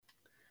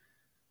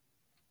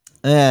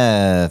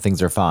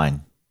Things are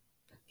fine.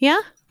 Yeah?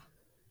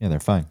 Yeah, they're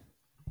fine.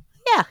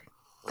 Yeah.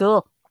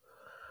 Cool.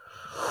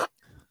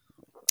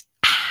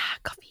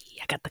 Coffee.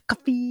 I got the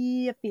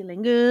coffee. I'm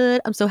feeling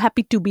good. I'm so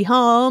happy to be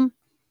home.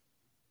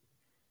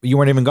 You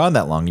weren't even gone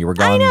that long. You were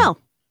gone I know.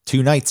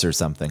 2 nights or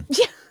something.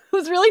 Yeah, it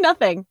was really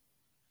nothing.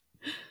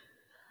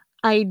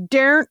 I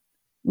don't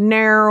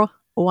know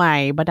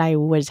why, but I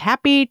was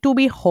happy to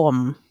be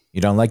home.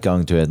 You don't like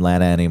going to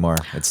Atlanta anymore.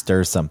 It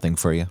stirs something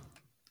for you.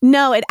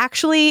 No, it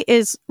actually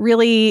is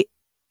really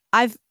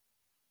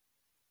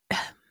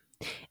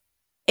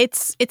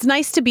it's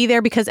nice to be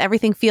there because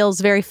everything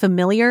feels very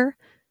familiar.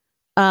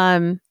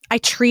 I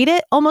treat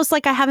it almost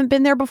like I haven't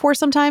been there before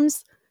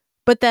sometimes.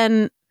 But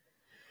then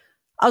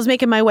I was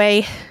making my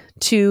way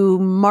to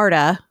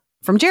MARTA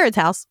from Jared's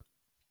house,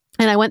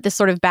 and I went this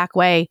sort of back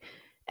way,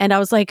 and I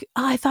was like,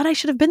 oh, I thought I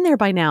should have been there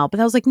by now.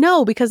 But I was like,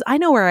 no, because I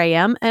know where I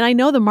am, and I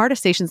know the MARTA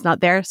station's not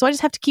there, so I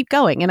just have to keep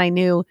going. And I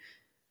knew,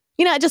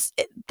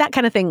 that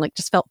kind of thing like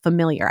just felt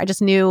familiar. I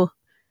just knew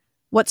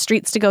what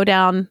streets to go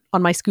down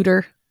on my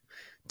scooter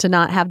to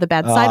not have the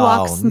bad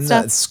sidewalks and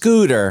stuff.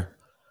 Scooter.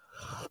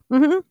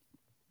 Mm-hmm.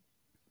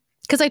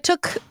 Because I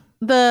took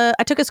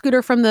a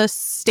scooter from the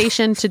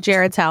station to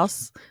Jared's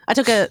house. I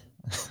took a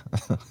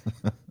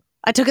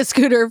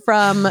scooter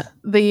from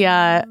the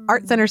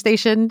art center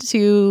station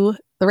to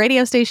the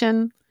radio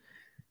station.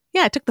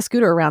 Yeah, I took the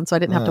scooter around so I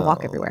didn't have to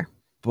walk everywhere.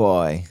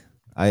 Boy,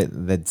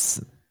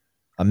 that's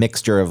a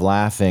mixture of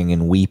laughing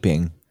and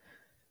weeping.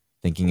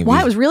 Thinking of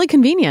it was really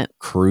convenient.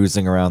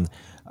 Cruising around.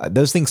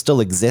 Those things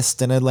still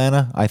exist in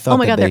Atlanta. I thought. Oh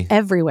my God, they're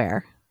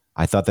everywhere.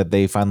 I thought that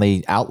they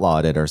finally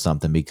outlawed it or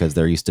something because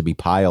there used to be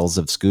piles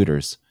of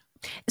scooters.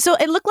 So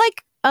it looked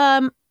like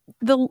not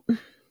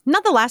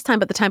the last time,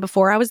 but the time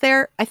before I was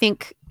there, I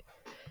think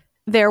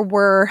there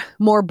were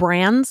more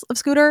brands of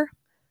scooter,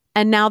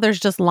 and now there's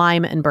just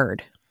Lime and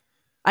Bird.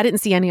 I didn't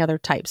see any other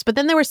types, but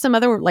then there were some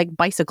other like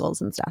bicycles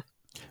and stuff.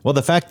 Well,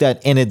 the fact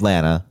that in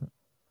Atlanta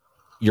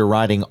you're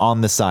riding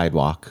on the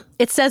sidewalk.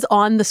 It says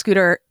on the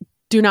scooter,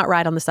 do not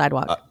ride on the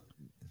sidewalk.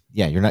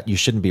 Yeah, you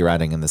shouldn't be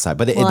riding on the side.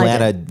 But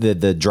Atlanta,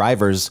 the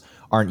drivers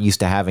aren't used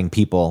to having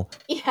people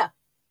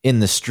in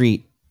the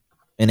street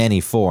in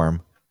any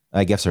form.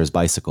 I guess there's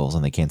bicycles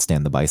and they can't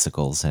stand the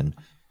bicycles and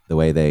the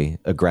way they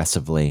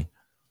aggressively,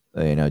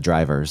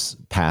 drivers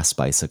pass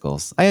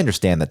bicycles. I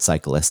understand that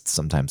cyclists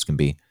sometimes can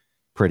be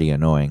pretty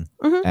annoying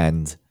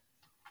and,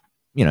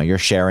 you're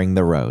sharing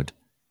the road.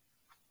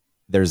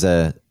 There's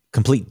a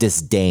complete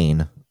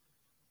disdain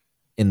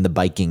in the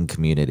biking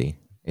community,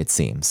 it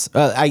seems.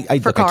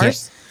 For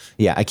cars?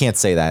 I can't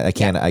say that. I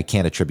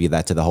can't attribute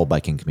that to the whole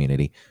biking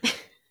community.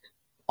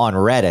 On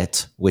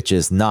Reddit, which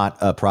is not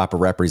a proper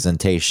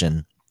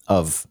representation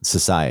of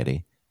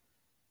society,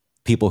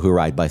 people who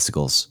ride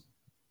bicycles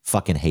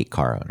fucking hate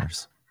car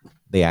owners.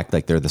 They act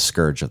like they're the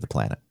scourge of the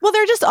planet. Well,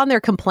 they're just on there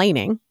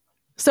complaining.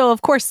 So,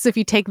 of course, if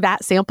you take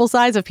that sample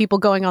size of people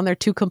going on there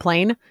to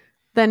complain,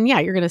 then,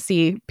 you're going to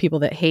see people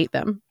that hate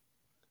them.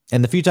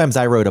 And the few times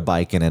I rode a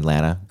bike in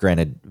Atlanta,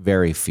 granted,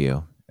 very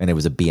few, and it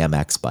was a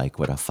BMX bike.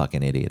 What a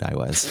fucking idiot I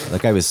was.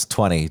 Like I was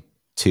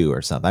 22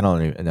 or something. I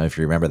don't even know if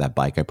you remember that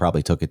bike. I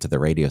probably took it to the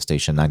radio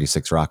station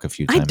 96 Rock a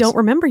few times. I don't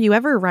remember you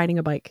ever riding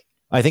a bike.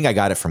 I think I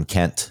got it from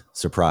Kent.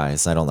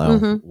 Surprise. I don't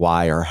know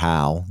why or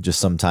how. Just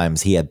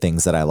sometimes he had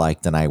things that I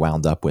liked and I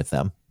wound up with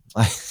them.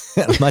 I'm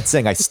not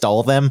saying I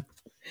stole them,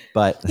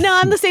 but... No,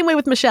 I'm the same way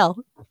with Michelle.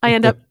 I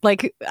end up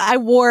I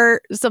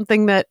wore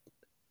something that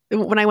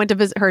when I went to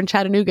visit her in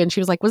Chattanooga and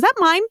she was like, was that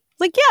mine? I was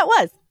like, yeah, it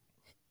was.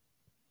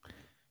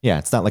 Yeah,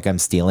 it's not like I'm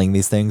stealing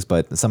these things,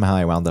 but somehow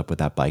I wound up with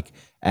that bike.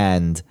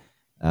 And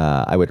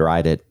I would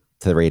ride it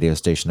to the radio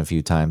station a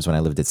few times when I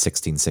lived at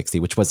 1660,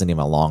 which wasn't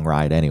even a long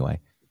ride anyway.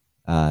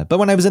 But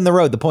when I was in the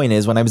road, the point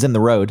is, when I was in the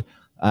road,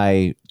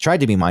 I tried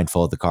to be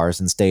mindful of the cars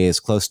and stay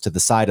as close to the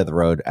side of the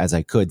road as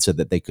I could so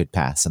that they could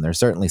pass. And there's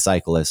certainly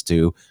cyclists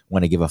who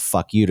want to give a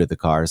fuck you to the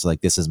cars.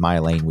 Like, this is my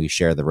lane. We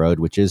share the road,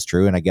 which is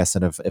true. And I guess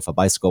that if a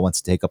bicycle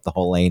wants to take up the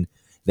whole lane,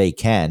 they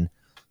can.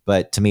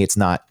 But to me, it's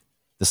not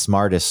the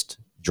smartest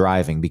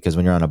driving, because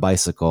when you're on a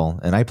bicycle,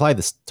 and I apply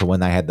this to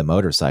when I had the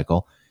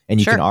motorcycle, and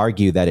you can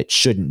argue that it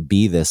shouldn't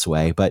be this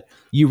way, but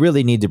you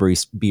really need to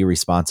be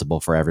responsible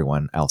for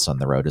everyone else on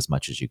the road as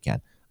much as you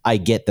can. I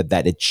get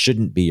that it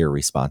shouldn't be your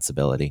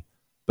responsibility,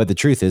 but the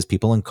truth is,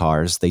 people in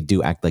cars, they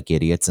do act like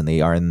idiots, and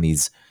they are in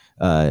these,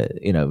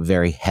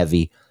 very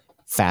heavy,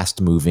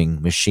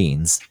 fast-moving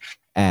machines,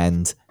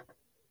 and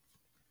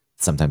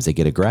sometimes they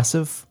get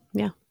aggressive.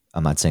 Yeah.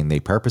 I'm not saying they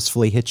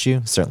purposefully hit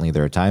you. Certainly,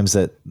 there are times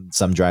that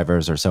some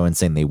drivers are so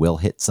insane they will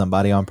hit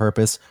somebody on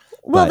purpose.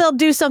 Well, they'll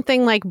do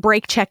something like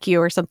brake check you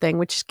or something,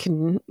 which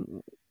can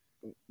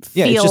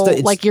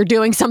feel like you're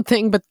doing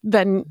something, but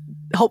then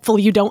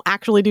hopefully you don't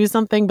actually do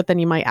something, but then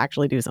you might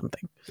actually do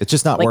something. It's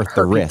just not worth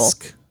the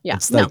risk. Yeah.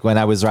 It's like when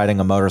I was riding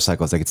a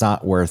motorcycle, it's like, it's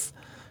not worth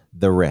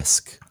the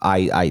risk.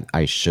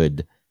 I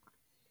should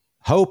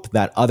hope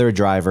that other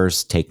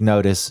drivers take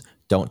notice,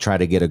 don't try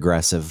to get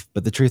aggressive.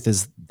 But the truth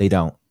is, they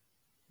don't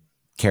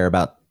care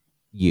about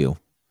you.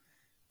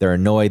 They're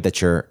annoyed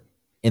that you're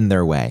in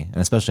their way,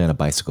 and especially on a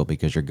bicycle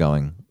because you're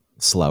going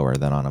slower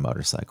than on a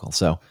motorcycle.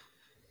 So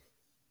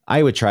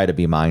I would try to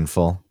be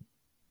mindful.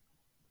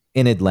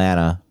 In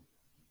Atlanta,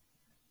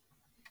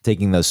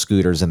 taking those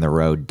scooters in the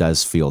road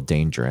does feel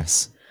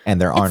dangerous. And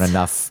there aren't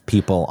enough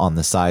people on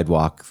the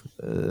sidewalk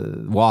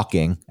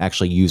walking,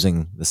 actually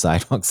using the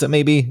sidewalk. So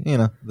maybe,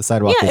 the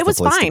sidewalk is it the was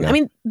place to fine. go. I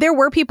mean, there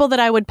were people that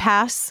I would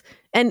pass.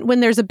 And when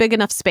there's a big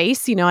enough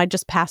space, I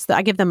just pass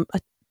I give them a,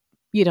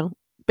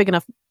 big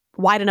enough,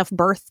 wide enough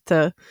berth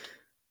to,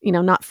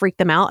 not freak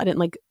them out. I didn't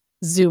like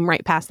zoom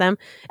right past them.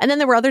 And then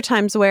there were other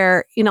times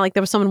where, like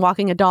there was someone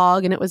walking a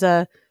dog and it was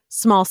a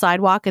small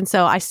sidewalk. And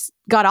so I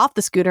got off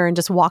the scooter and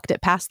just walked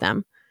it past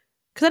them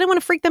because I didn't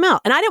want to freak them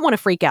out. And I didn't want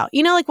to freak out.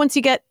 Like once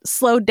you get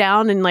slowed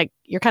down and like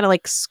you're kind of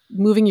like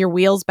moving your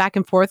wheels back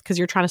and forth because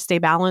you're trying to stay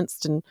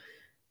balanced. And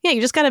yeah,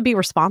 you just got to be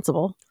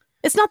responsible.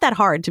 It's not that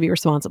hard to be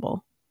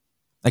responsible.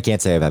 I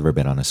can't say I've ever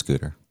been on a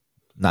scooter.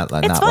 Not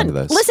fun. one of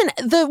those. Listen,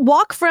 the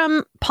walk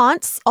from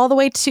Ponce all the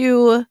way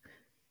to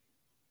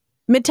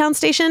Midtown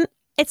Station,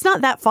 it's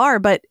not that far,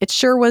 but it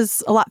sure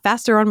was a lot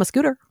faster on my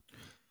scooter.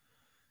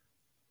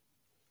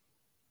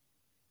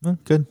 Well,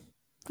 good.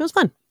 It was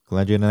fun.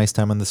 Glad you had a nice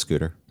time on the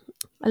scooter.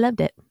 I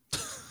loved it.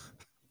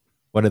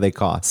 What do they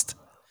cost?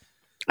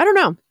 I don't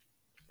know.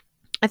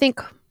 I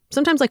think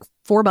sometimes like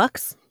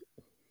 $4.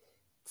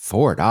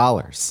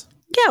 $4?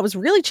 Yeah, it was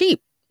really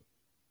cheap.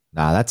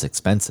 Nah, that's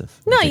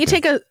expensive. No, you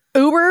take a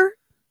Uber.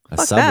 A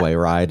Fuck subway that.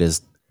 ride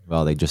is,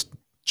 well, they just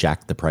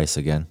jacked the price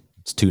again.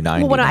 It's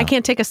 $2.90 Well, now. I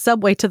can't take a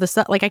subway to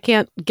the like I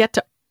can't get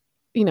to,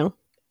 I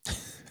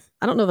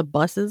don't know the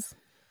buses.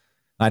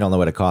 I don't know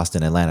what it cost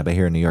in Atlanta, but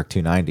here in New York,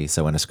 $2.90.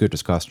 So when a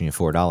scooter's costing you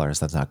 $4,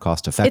 that's not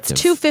cost effective.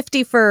 It's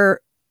 $2.50 for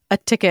a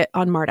ticket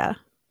on MARTA.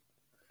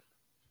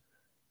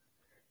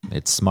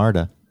 It's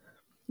smarta.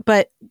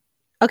 But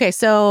okay,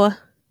 so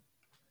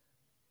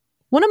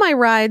one of my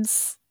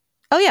rides,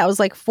 it was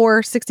like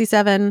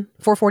 $4.67,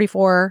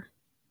 $4.44.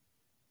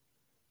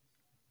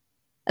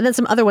 And then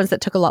some other ones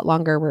that took a lot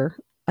longer were,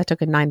 I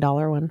took a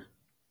 $9 one.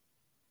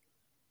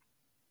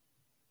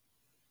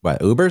 What,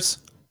 Ubers?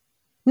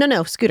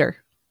 No, scooter.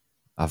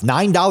 Of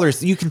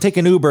 $9, you can take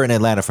an Uber in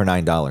Atlanta for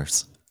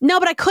 $9. No,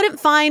 but I couldn't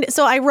find,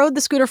 so I rode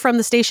the scooter from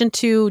the station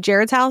to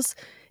Jared's house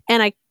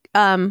and I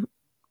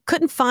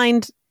couldn't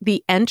find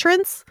the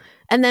entrance.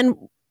 And then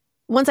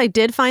once I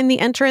did find the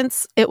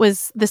entrance, it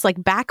was this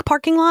like back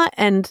parking lot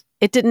and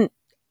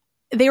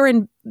they were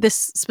in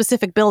this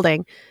specific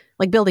building,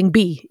 like building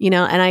B, and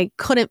I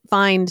couldn't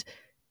find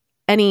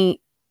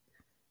any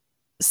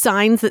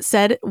signs that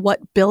said what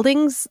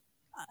buildings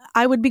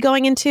I would be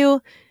going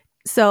into.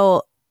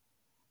 So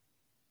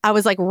I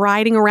was like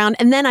riding around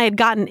and then I had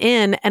gotten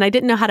in and I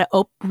didn't know how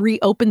to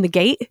reopen the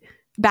gate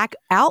back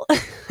out.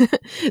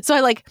 So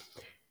I like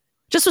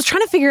just was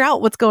trying to figure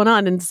out what's going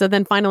on. And so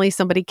then finally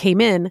somebody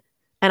came in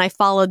and I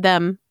followed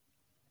them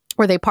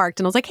where they parked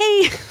and I was like,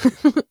 hey,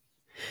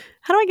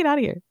 how do I get out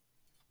of here? And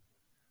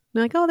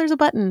they're like, oh, there's a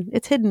button.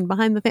 It's hidden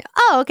behind the thing.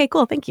 Oh, okay,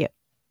 cool. Thank you.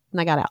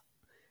 And I got out.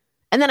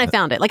 And then I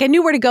found it. Like I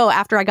knew where to go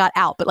after I got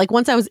out. But like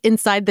once I was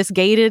inside this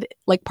gated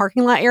like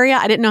parking lot area,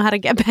 I didn't know how to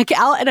get back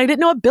out and I didn't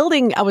know what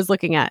building I was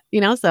looking at,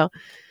 So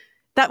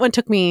that one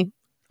took me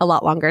a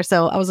lot longer.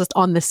 So I was just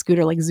on this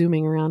scooter like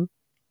zooming around.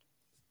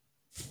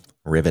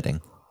 Riveting.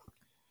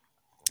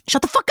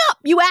 Shut the fuck up.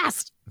 You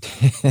asked.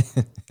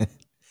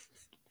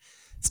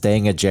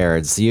 Staying at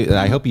Jared's.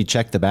 I hope you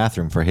checked the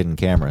bathroom for hidden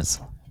cameras.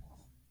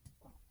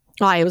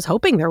 Oh, I was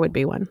hoping there would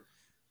be one.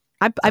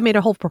 I made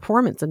a whole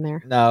performance in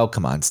there. No,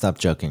 come on. Stop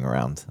joking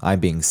around.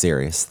 I'm being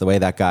serious. The way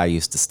that guy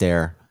used to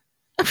stare.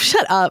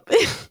 Shut up.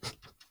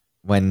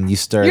 When you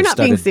started, You're not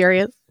being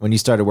serious. When you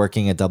started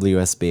working at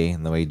WSB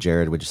and the way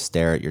Jared would just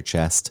stare at your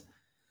chest,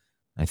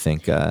 I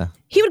think...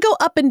 he would go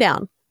up and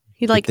down.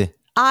 He'd like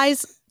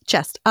eyes,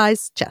 chest,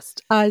 eyes,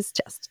 chest, eyes,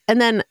 chest.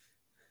 And then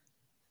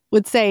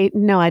would say,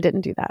 no, I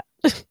didn't do that.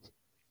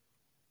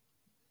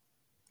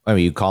 I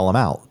mean, you'd call him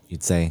out.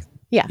 You'd say,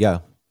 yeah.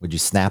 Yo, would you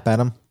snap at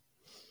him?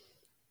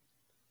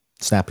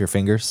 Snap your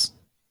fingers?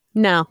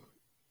 No.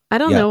 I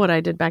don't know what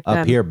I did back then.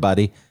 Up here,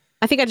 buddy.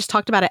 I think I just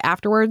talked about it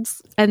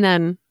afterwards and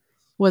then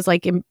was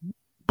like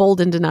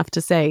emboldened enough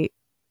to say,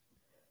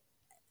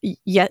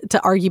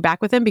 to argue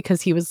back with him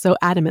because he was so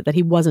adamant that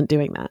he wasn't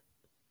doing that.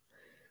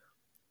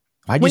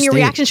 When your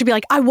reaction should be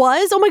like, I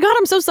was? Oh my God,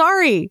 I'm so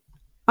sorry.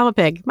 I'm a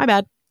pig. My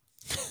bad.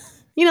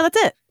 That's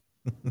it.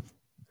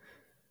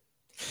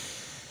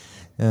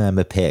 I'm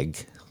a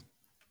pig.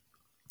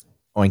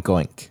 Oink,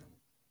 oink.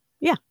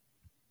 Yeah.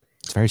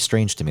 It's very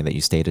strange to me that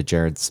you stayed at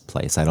Jared's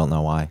place. I don't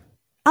know why.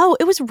 Oh,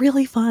 it was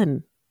really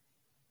fun.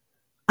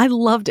 I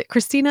loved it.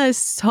 Christina is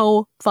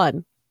so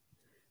fun.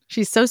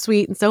 She's so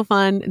sweet and so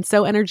fun and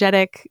so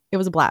energetic. It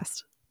was a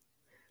blast.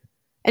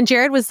 And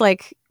Jared was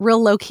like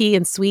real low key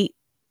and sweet.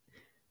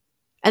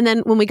 And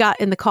then when we got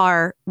in the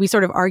car, we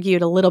sort of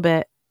argued a little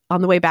bit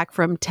on the way back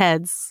from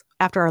Ted's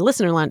after our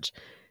listener lunch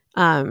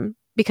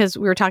because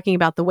we were talking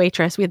about the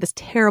waitress. We had this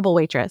terrible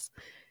waitress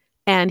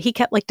and he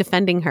kept like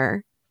defending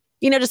her.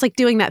 just like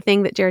doing that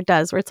thing that Jared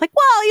does where it's like,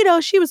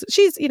 well, she's,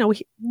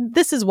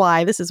 this is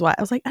why. I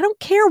was like, I don't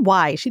care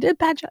why. She did a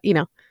bad job,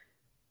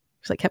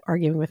 Just like kept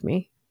arguing with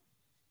me.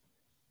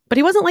 But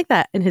he wasn't like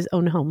that in his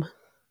own home.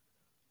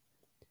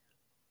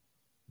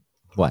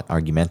 What,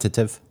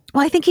 argumentative?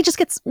 Well, I think he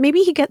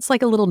gets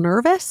like a little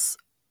nervous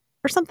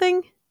or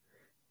something,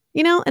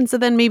 and so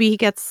then maybe he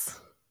gets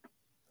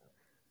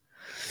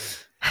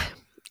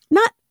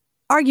not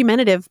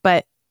argumentative,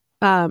 but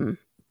like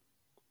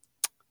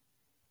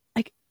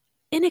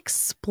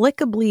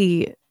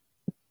inexplicably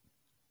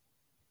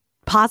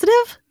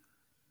positive.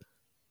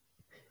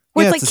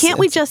 Where it's like, can't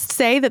we just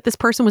say that this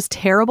person was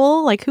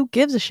terrible? Like, who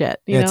gives a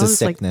shit? It's a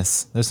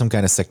sickness. There's some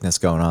kind of sickness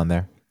going on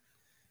there.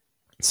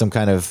 Some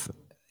kind of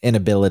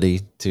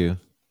inability to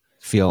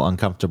feel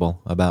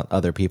uncomfortable about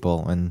other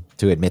people and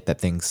to admit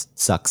that things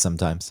suck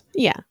sometimes.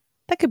 Yeah,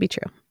 that could be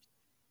true.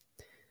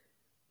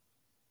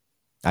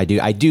 I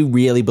do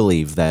really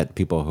believe that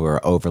people who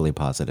are overly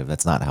positive,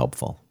 that's not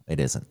helpful. It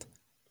isn't.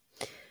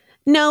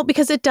 No,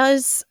 because it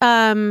does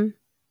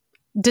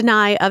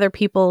deny other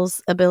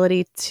people's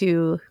ability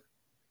to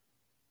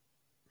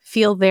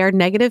feel their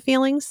negative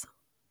feelings.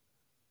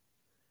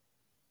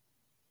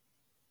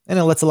 And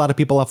it lets a lot of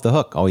people off the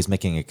hook, always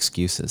making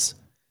excuses.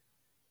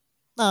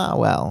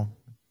 Well,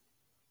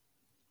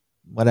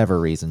 whatever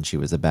reason she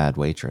was a bad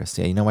waitress.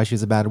 Yeah, you know why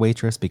she's a bad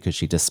waitress? Because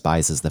she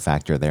despises the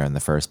fact you're there in the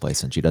first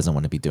place and she doesn't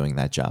want to be doing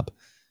that job.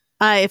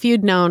 If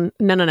you'd known,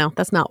 no,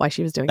 that's not why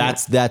she was doing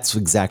that. That's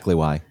exactly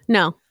why.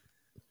 No,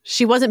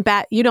 she wasn't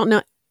bad. You don't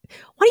know.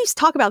 Why do you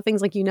talk about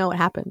things like what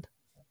happened?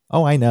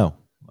 Oh, I know.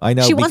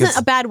 She wasn't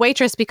a bad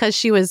waitress because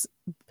she was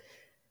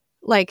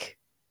like,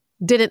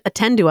 didn't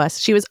attend to us.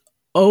 She was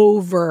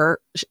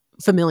over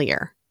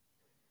familiar.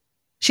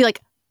 She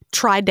like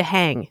tried to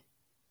hang.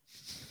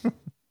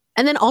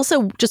 And then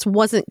also just she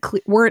wasn't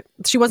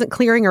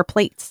clearing her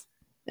plates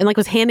and like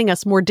was handing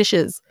us more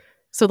dishes.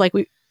 So like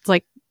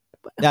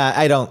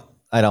I don't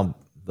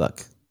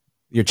look,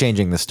 you're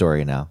changing the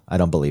story now. I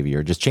don't believe you.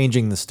 You're just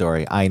changing the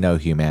story. I know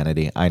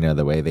humanity. I know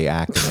the way they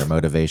act and their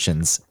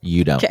motivations.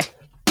 You don't. Okay.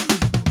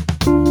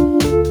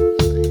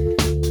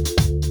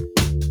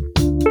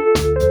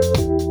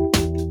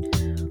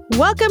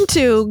 Welcome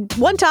to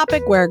One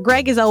Topic where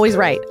Greg is always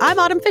right. I'm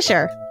Autumn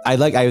Fisher.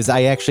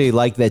 I actually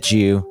like that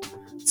you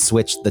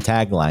switched the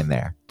tagline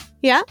there.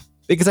 Yeah?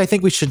 Because I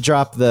think we should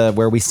drop the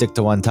where we stick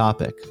to one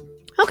topic.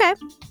 Okay.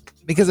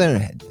 Because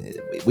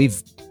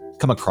we've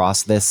come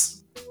across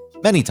this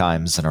many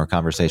times in our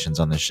conversations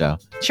on this show.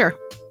 Sure.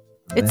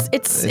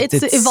 It's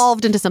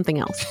evolved into something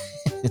else.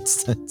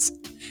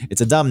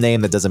 It's a dumb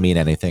name that doesn't mean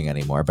anything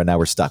anymore, but now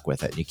we're stuck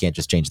with it. You can't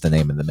just change the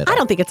name in the middle. I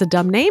don't think it's a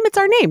dumb name. It's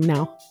our name now.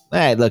 All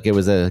right, look, it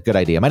was a good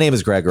idea. My name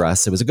is Greg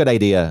Russ. It was a good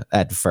idea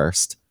at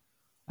first.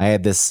 I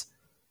had this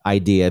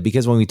idea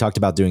because when we talked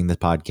about doing the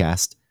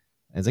podcast,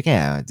 I was like,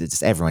 yeah,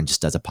 everyone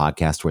just does a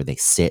podcast where they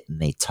sit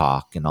and they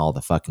talk and all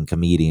the fucking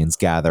comedians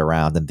gather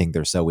around and think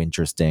they're so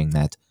interesting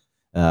that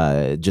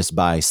just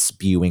by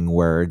spewing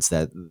words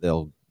that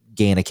they'll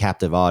gain a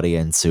captive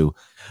audience who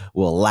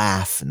will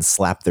laugh and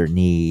slap their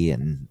knee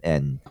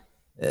and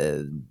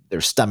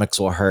their stomachs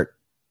will hurt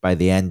by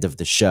the end of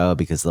the show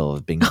because they'll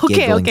have been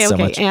giggling so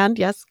much. And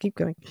yes, keep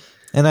going.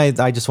 And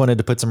I just wanted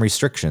to put some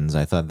restrictions.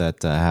 I thought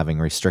that having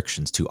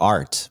restrictions to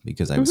art,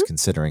 because I was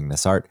considering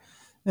this art,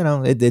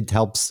 it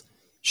helps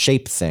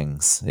shape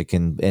things. It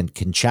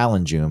can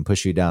challenge you and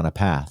push you down a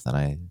path. And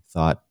I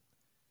thought,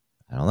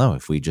 I don't know,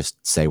 if we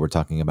just say we're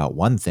talking about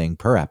one thing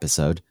per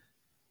episode,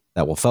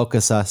 that will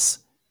focus us,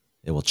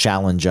 it will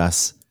challenge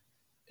us,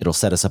 it'll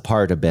set us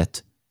apart a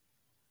bit.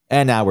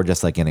 And now we're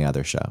just like any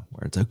other show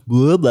where it's like,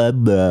 blah, blah,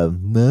 blah,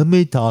 let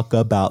me talk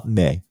about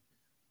me.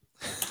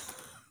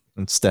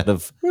 Instead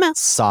of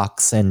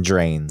socks and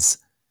drains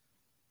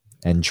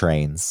and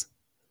trains.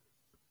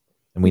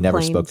 And we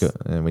never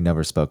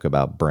spoke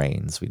about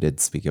brains. We did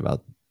speak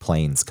about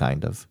planes,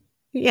 kind of.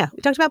 Yeah,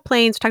 we talked about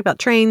planes, we talked about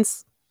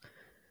trains.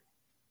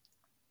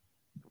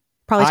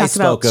 Probably talked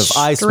about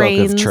I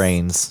spoke of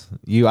trains.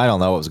 I don't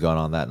know what was going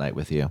on that night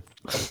with you.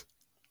 It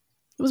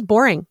was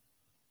boring.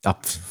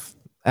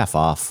 F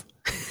off.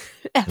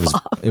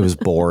 It was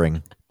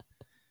boring.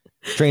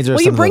 Trains are.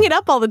 Well, you bring it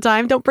up all the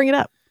time. Don't bring it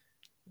up.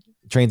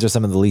 Trains are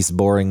some of the least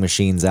boring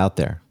machines out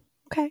there.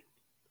 Okay.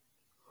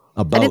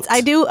 A boat.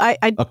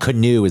 A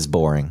canoe is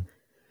boring.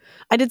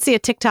 I did see a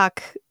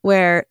TikTok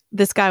where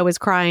this guy was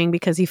crying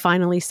because he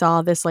finally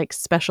saw this like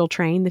special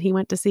train that he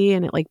went to see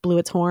and it like blew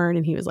its horn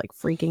and he was like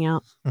freaking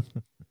out.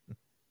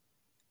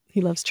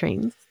 He loves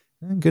trains.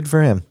 Good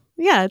for him.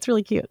 Yeah, it's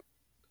really cute.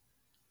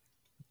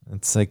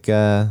 It's like,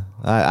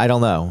 I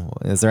don't know.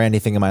 Is there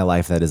anything in my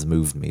life that has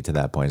moved me to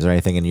that point? Is there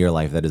anything in your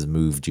life that has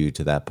moved you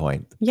to that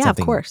point? Yeah, of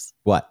course.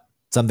 What?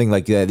 Something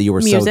like that you were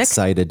Music. So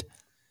excited.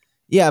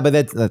 Yeah, but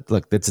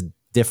that's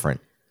different.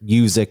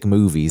 Music,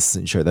 movies,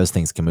 sure, those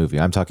things can move you.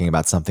 I'm talking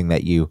about something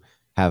that you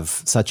have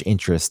such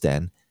interest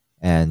in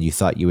and you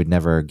thought you would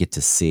never get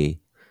to see.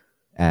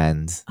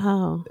 And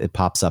it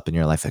pops up in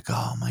your life like,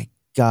 oh my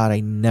God, I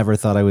never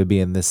thought I would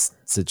be in this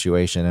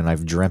situation and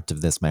I've dreamt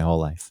of this my whole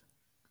life.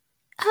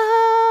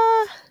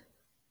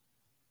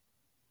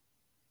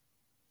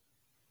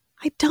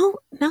 I don't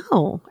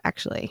know,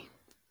 actually.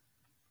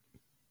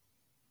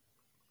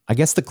 I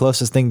guess the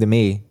closest thing to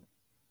me,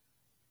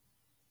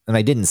 and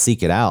I didn't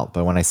seek it out,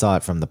 but when I saw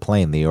it from the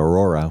plane, the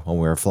Aurora, when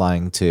we were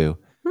flying to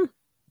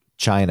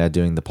China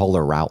doing the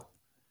polar route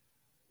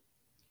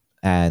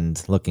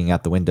and looking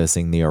out the window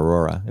seeing the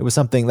Aurora, it was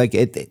something like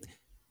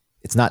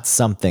it's not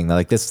something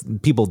like this.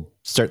 People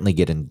certainly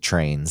get in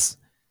trains.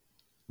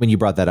 When you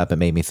brought that up, it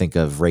made me think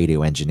of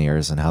radio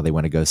engineers and how they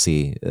want to go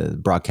see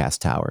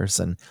broadcast towers,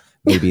 and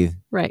maybe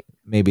Right.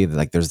 maybe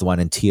like there's the one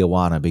in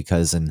Tijuana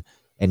because in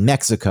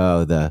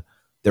Mexico the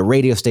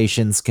radio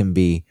stations can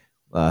be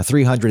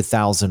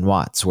 300,000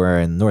 watts, where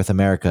in North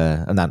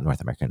America, not North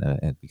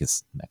America,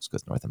 because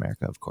Mexico's North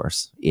America, of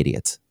course.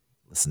 Idiot.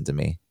 Listen to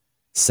me.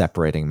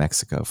 Separating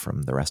Mexico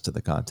from the rest of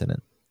the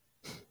continent.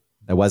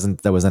 That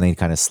wasn't any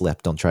kind of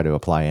slip. Don't try to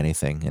apply any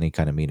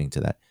kind of meaning to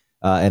that.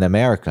 In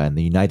America, in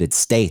the United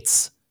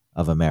States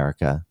of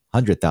America,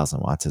 100,000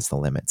 watts is the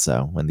limit.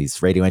 So when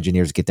these radio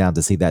engineers get down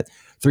to see that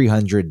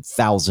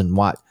 300,000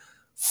 watt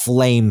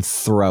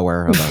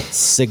flamethrower of a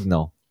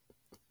signal,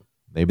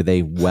 maybe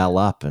they well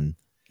up and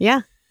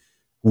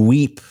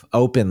weep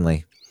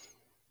openly.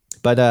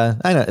 But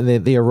I know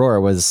the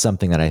Aurora was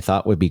something that I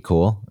thought would be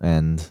cool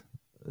and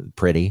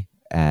pretty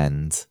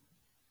and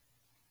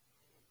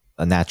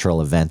a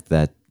natural event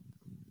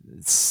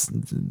that's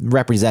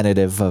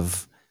representative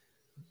of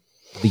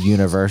the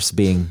universe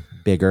being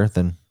bigger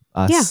than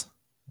us.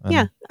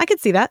 Yeah, I could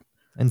see that.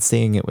 And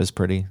seeing it was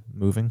pretty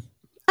moving.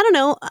 I don't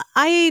know.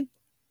 I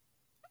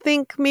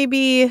think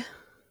maybe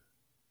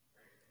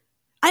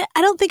I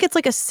don't think it's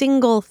like a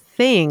single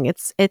thing.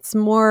 It's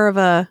more of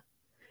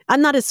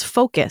I'm not as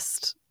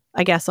focused,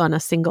 I guess, on a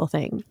single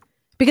thing,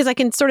 because I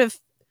can sort of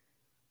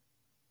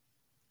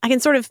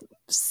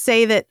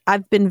say that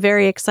I've been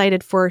very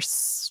excited for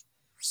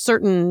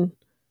certain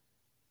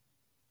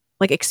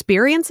like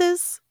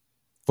experiences.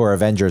 For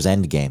Avengers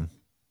Endgame.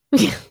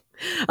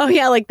 Oh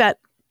yeah, like that.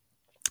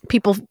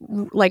 People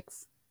like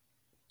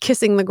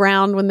kissing the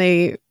ground when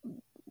they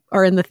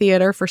are in the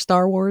theater for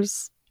Star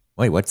Wars.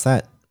 Wait, what's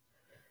that?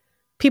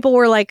 People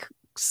were like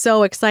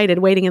so excited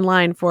waiting in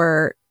line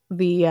for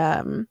the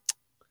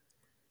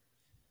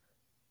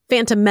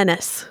Phantom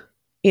Menace,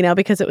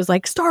 because it was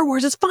like Star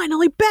Wars is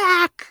finally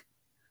back.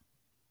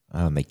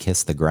 Oh, and they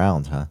kissed the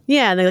ground, huh?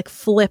 Yeah, and they like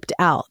flipped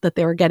out that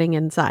they were getting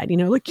inside,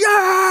 like,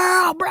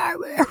 yeah,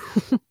 baby.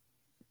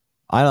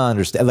 I don't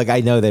understand. Like, I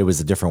know that it was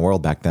a different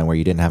world back then where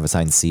you didn't have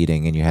assigned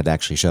seating and you had to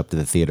actually show up to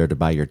the theater to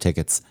buy your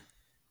tickets.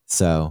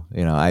 So,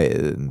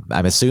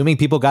 I'm assuming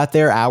people got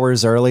there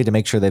hours early to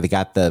make sure that they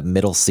got the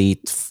middle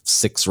seat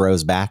 6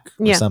 rows back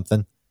or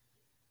something.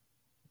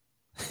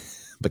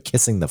 But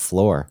kissing the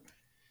floor.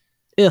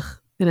 Ugh,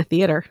 in a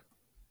theater.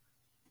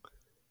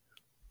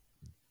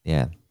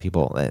 Yeah,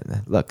 people,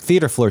 look,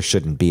 theater floors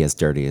shouldn't be as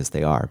dirty as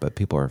they are, but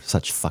people are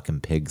such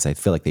fucking pigs. I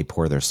feel like they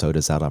pour their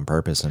sodas out on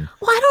purpose. And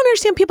well, I don't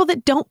understand people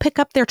that don't pick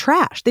up their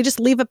trash. They just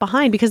leave it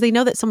behind because they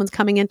know that someone's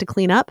coming in to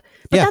clean up.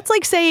 But that's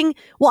like saying,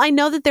 well, I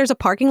know that there's a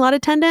parking lot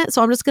attendant,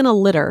 so I'm just going to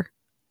litter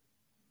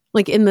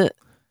like in the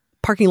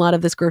parking lot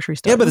of this grocery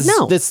store. Yeah, but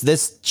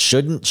this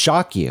shouldn't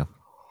shock you.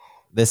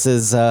 This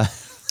is... I'm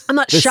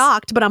not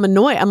shocked, but I'm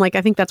annoyed. I'm like,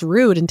 I think that's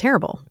rude and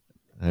terrible.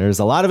 There's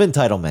a lot of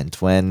entitlement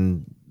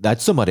when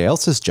that's somebody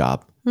else's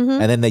job.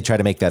 Mm-hmm. And then they try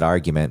to make that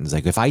argument. And it's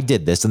like, if I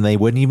did this, then they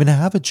wouldn't even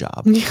have a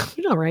job.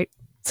 Right.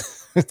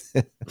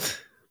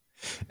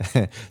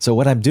 So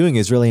what I'm doing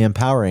is really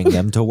empowering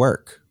them to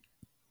work.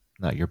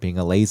 No, you're being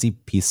a lazy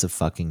piece of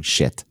fucking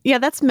shit. Yeah,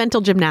 that's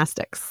mental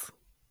gymnastics.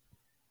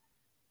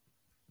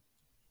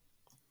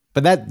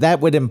 But that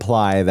would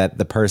imply that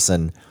the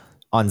person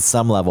on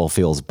some level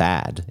feels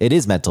bad. It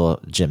is mental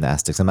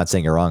gymnastics. I'm not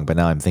saying you're wrong, but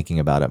now I'm thinking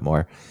about it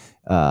more.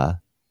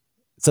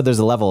 So there's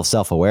a level of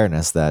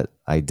self-awareness that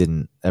I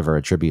didn't ever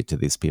attribute to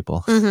these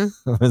people.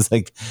 Mm-hmm. I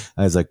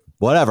was like,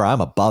 whatever,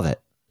 I'm above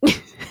it.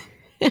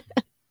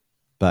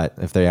 But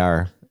if they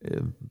are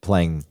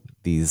playing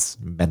these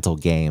mental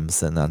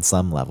games, and on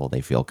some level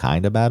they feel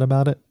kind of bad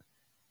about it,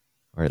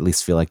 or at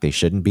least feel like they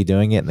shouldn't be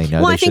doing it, and they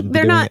know they shouldn't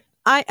be doing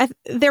it.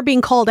 They're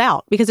being called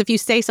out, because if you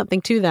say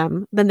something to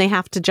them, then they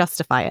have to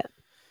justify it.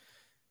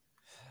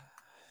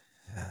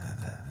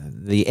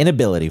 The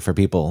inability for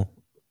people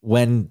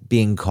when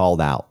being called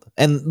out.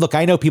 And look,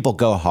 I know people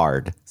go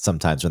hard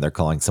sometimes when they're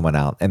calling someone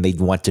out, and they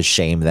want to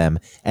shame them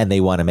and they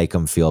want to make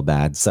them feel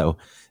bad. So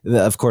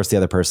of course the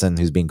other person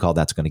who's being called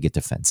out is going to get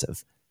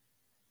defensive.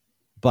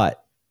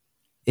 But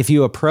if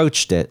you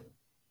approached it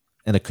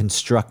in a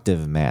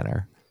constructive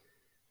manner,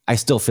 I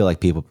still feel like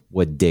people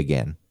would dig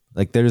in.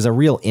 Like there's a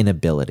real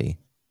inability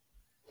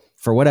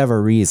for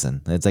whatever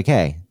reason. It's like,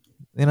 hey,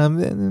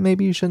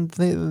 maybe you shouldn't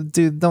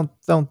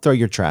don't throw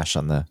your trash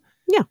on the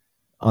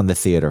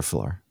theater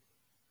floor.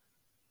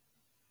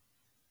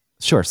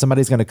 Sure,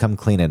 somebody's going to come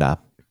clean it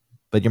up,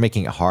 but you're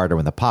making it harder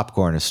when the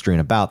popcorn is strewn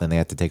about. Then they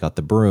have to take out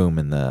the broom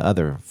and the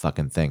other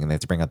fucking thing, and they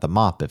have to bring out the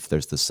mop if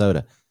there's the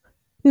soda.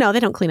 No,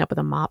 they don't clean up with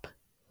a mop.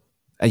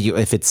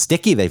 If it's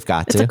sticky, they've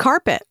got to. It's a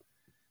carpet,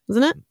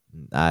 isn't it?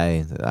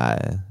 I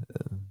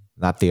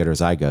not theaters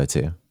I go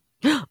to.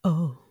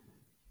 Oh,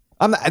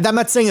 I'm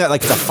not saying that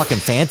like it's a fucking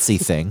fancy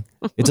thing.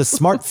 It's a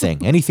smart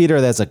thing. Any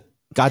theater that has a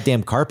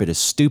goddamn carpet is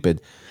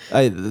stupid.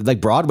 Like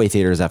Broadway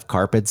theaters have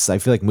carpets. I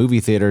feel like movie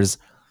theaters,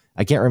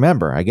 I can't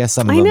remember. I guess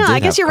some of them did I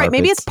guess have you're right.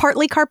 Maybe it's carpets.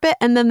 partly carpet,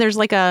 and then there's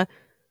like a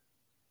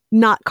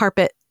not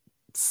carpet,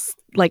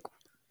 like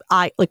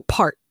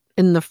part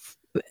in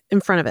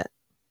front of it.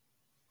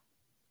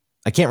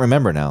 I can't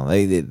remember now.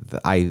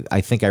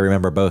 I think I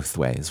remember both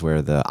ways,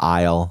 where the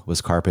aisle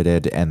was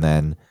carpeted and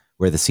then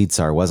where the seats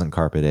wasn't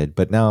carpeted.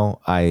 But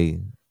no, I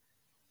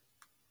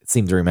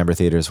seem to remember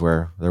theaters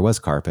where there was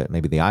carpet.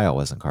 Maybe the aisle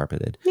wasn't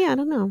carpeted. Yeah, I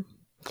don't know.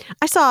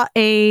 I saw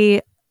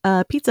a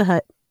Pizza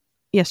Hut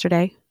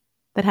yesterday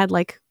that had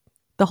like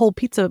the whole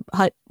Pizza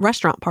Hut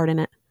restaurant part in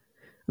it.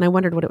 And I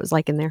wondered what it was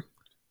like in there.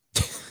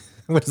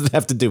 What does it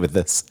have to do with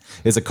this?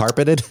 Is it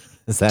carpeted?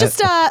 Is that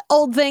Just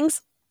old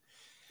things.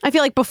 I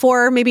feel like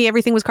before maybe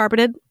everything was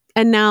carpeted,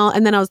 and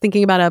then I was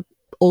thinking about a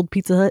old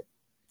Pizza Hut.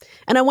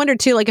 And I wondered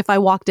too, like if I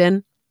walked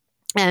in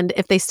and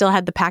if they still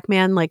had the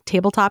Pac-Man like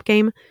tabletop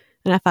game,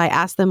 and if I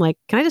asked them like,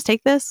 can I just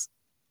take this?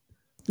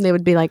 And they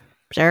would be like,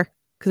 sure,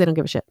 because they don't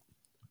give a shit.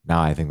 No,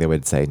 I think they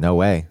would say, no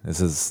way.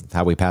 This is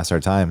how we pass our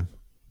time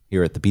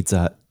here at the Pizza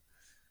Hut.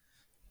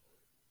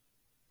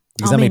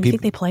 Because Oh how man, many you people?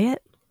 think they play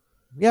it?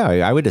 Yeah,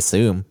 I would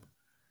assume.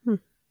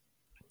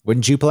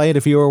 Wouldn't you play it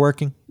if you were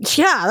working?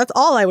 Yeah, that's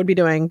all I would be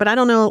doing. But I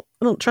don't know.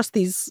 I don't trust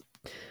these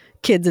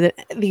kids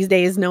these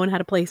days knowing how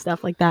to play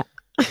stuff like that.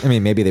 I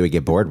mean, maybe they would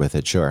get bored with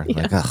it, sure.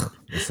 Yeah. Like, ugh,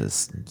 this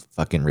is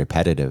fucking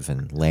repetitive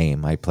and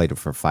lame. I played it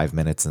for 5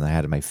 minutes and I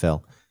had my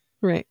fill.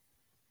 Right.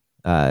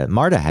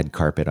 Marta had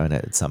carpet on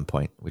it at some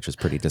point, which was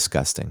pretty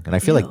disgusting. And I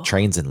feel Ew. like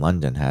trains in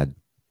London had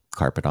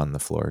carpet on the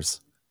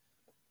floors.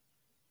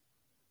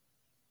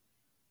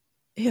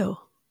 Ew.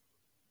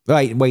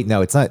 Wait,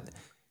 no, it's not.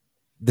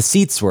 The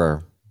seats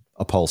were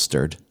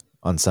upholstered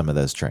on some of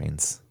those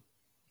trains.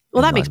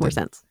 Well, in that makes more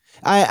London. sense.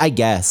 I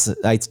guess.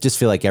 I just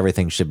feel like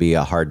everything should be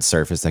a hard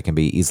surface that can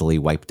be easily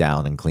wiped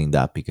down and cleaned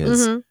up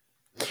because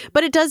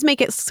But it does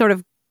make it sort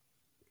of,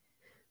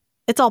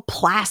 it's all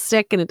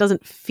plastic and it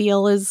doesn't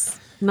feel as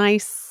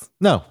nice.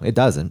 no, it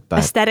doesn't. But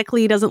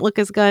Aesthetically, it doesn't look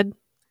as good.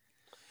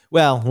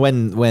 well,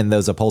 when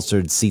those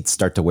upholstered seats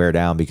start to wear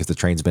down because the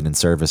train's been in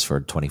service for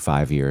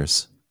 25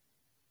 years,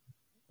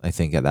 I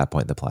think at that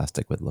point the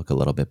plastic would look a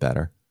little bit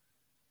better.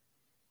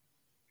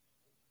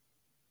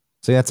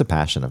 So that's a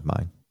passion of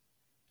mine.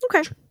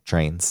 Okay.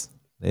 Trains.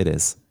 It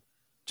is.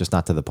 Just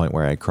not to the point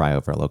where I cry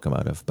over a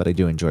locomotive, but I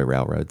do enjoy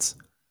railroads.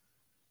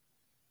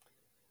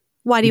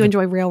 Why do you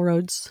enjoy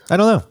railroads? I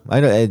don't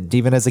know.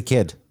 Even as a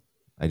kid,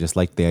 I just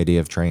liked the idea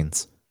of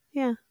trains.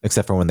 Yeah.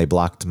 Except for when they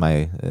blocked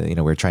my, we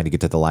were trying to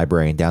get to the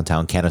library in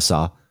downtown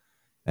Kennesaw,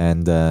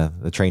 and the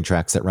train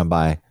tracks that run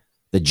by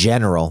the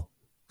General,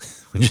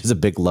 which is a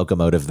big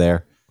locomotive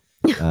there.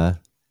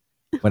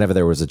 Whenever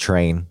there was a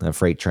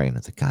freight train,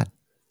 it's like, God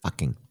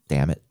fucking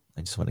damn it.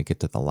 I just want to get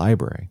to the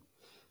library.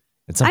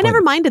 At some I point,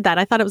 never minded that.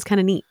 I thought it was kind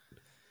of neat.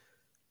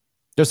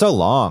 they're so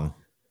long.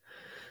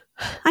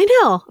 I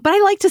know, but I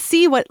like to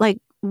see what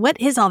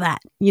is all that,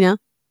 you know?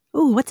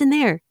 Ooh, what's in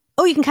there?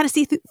 Oh, you can kind of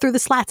see through the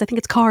slats. I think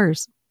it's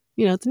cars.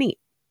 You know, it's neat.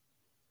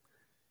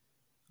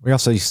 We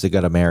also used to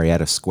go to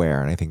Marietta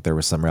Square, and I think there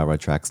were some railroad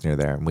tracks near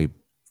there, and we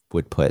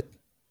would put,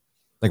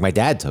 like my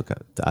dad took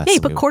it to us. Hey,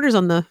 and put we- quarters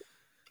on the,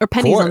 or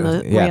pennies on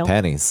the yeah, rail.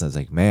 pennies. I was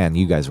like, man,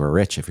 you guys were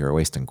rich if you were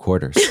wasting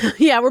quarters.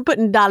 Yeah, we're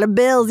putting dollar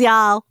bills,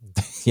 y'all.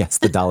 Yes,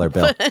 the dollar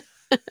bill.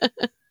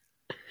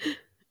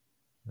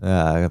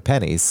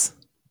 Pennies.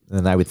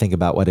 And I would think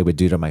about what it would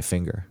do to my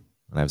finger.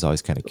 And I was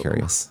always kind of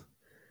curious.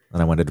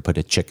 And I wanted to put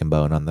a chicken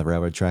bone on the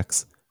railroad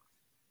tracks.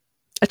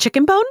 A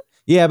chicken bone?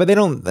 Yeah, but they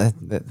don't.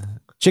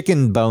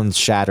 Chicken bones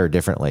shatter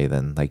differently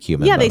than like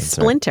human Yeah, bones. they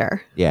right?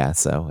 splinter. Yeah,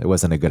 so it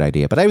wasn't a good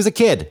idea. But I was a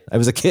kid. I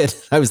was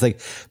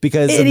like,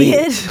 because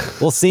Idiot.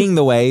 seeing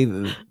the way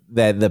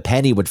that the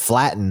penny would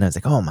flatten, I was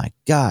like, oh my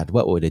God,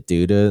 what would it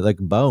do to like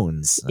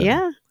bones?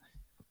 Yeah.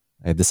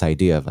 I had this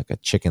idea of like a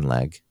chicken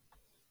leg.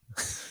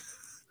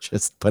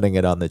 Just putting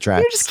it on the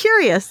tracks. You're just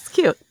curious. It's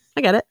cute.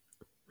 I get it.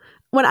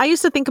 When I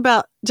used to think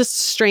about just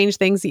strange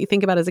things that you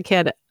think about as a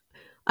kid,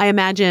 I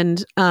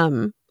imagined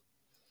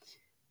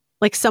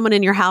like someone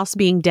in your house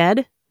being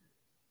dead,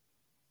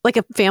 like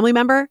a family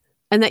member,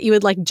 and that you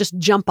would like just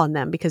jump on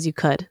them because you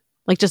could.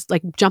 Like just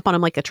like jump on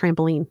them like a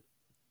trampoline.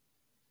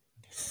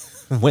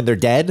 When they're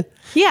dead,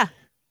 Yeah.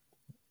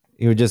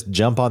 you would just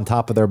jump on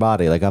top of their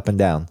body, like up and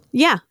down.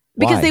 Yeah.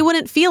 Because Why? they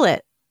wouldn't feel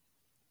it.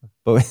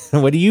 But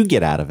what do you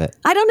get out of it?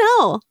 I don't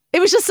know. It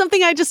was just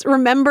something I just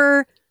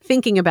remember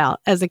thinking about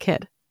as a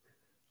kid.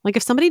 Like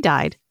if somebody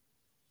died,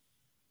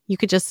 you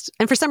could just,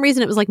 and for some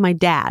reason it was like my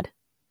dad,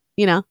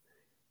 you know,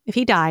 if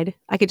he died,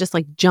 I could just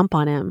like jump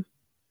on him,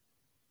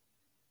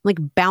 like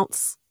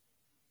bounce,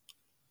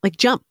 like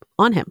jump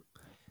on him,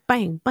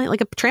 bang, bang,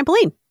 like a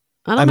trampoline.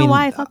 I don't know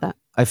why I thought that.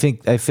 I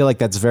feel like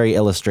that's very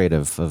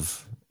illustrative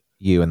of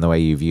you and the way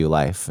you view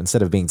life.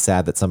 Instead of being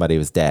sad that somebody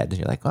was dead,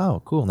 you're like,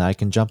 oh, cool. Now I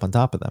can jump on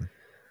top of them.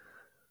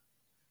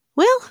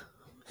 Well,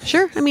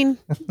 sure. I mean,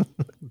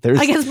 There's,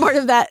 I guess part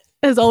of that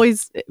has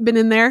always been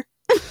in there.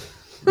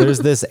 there's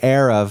this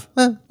air of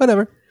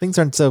whatever. Things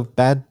aren't so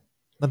bad.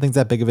 Nothing's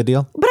that big of a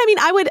deal. But I mean,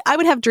 I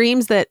would have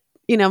dreams that,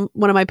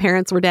 one of my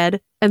parents were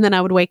dead, and then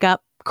I would wake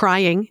up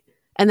crying,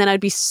 and then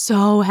I'd be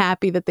so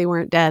happy that they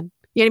weren't dead.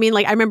 You know what I mean?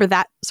 Like, I remember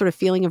that sort of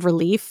feeling of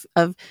relief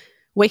of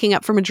waking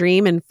up from a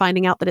dream and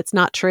finding out that it's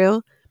not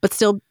true, but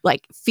still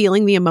like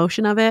feeling the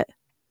emotion of it,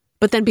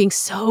 but then being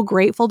so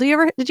grateful. Did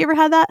you ever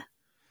have that?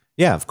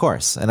 Yeah, of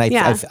course. And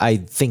I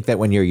think that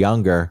when you're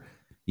younger,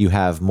 you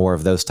have more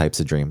of those types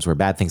of dreams where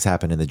bad things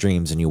happen in the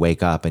dreams and you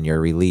wake up and you're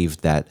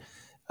relieved that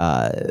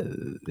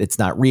it's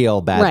not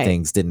real. Bad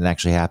things didn't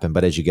actually happen.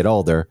 But as you get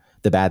older,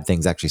 the bad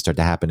things actually start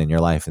to happen in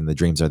your life and the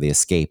dreams are the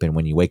escape. And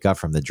when you wake up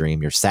from the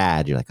dream, you're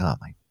sad. You're like, oh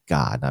my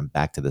God, I'm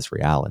back to this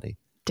reality.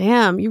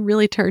 Damn, you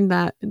really turned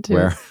that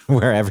into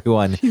where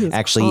everyone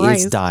actually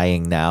is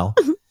dying now.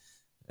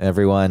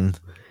 Everyone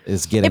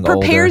is getting older. It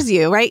prepares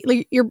you, right?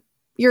 Like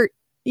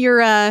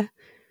you're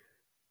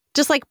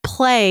just like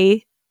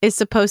play is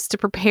supposed to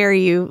prepare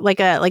you,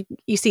 like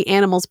you see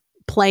animals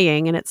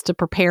playing and it's to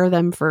prepare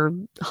them for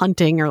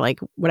hunting or like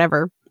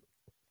whatever.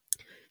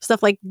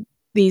 Stuff like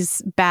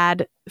these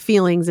bad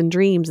feelings and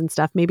dreams and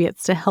stuff. Maybe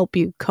it's to help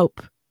you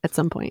cope at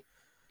some point.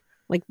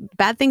 Like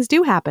bad things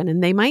do happen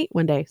and they might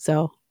one day.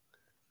 So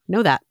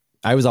know that.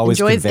 I was always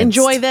convinced.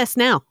 Enjoy this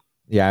now.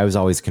 Yeah, I was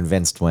always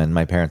convinced when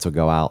my parents would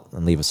go out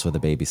and leave us with a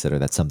babysitter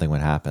that something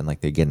would happen,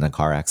 like they'd get in a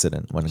car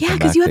accident. Yeah,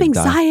 because you have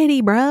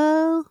anxiety,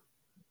 bro.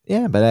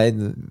 Yeah, but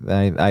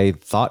I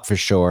thought for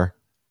sure.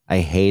 I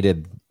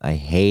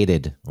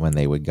hated when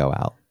they would go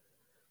out.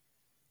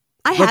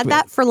 I had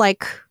that for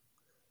like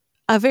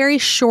a very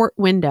short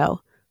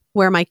window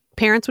where my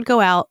parents would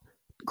go out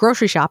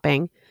grocery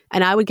shopping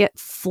and I would get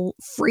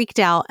freaked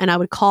out and I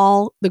would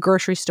call the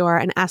grocery store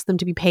and ask them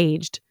to be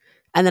paged.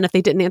 And then if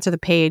they didn't answer the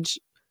page,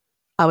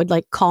 I would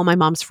like call my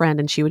mom's friend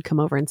and she would come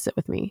over and sit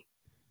with me.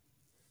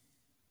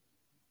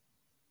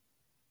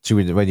 She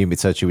would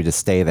just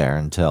stay there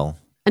until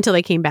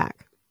they came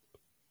back.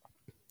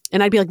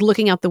 And I'd be like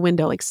looking out the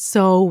window, like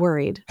so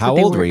worried. How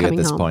old were you at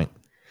this point?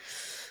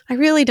 I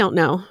really don't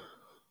know.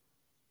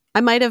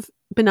 I might have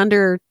been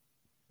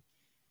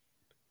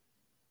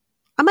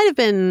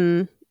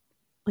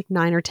like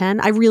 9 or 10.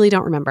 I really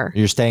don't remember.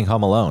 You're staying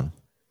home alone.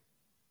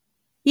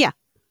 Yeah.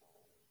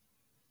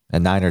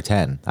 At 9 or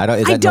 10. I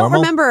don't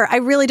normal? Remember. I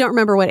really don't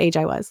remember what age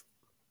I was.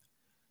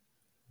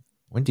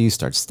 When do you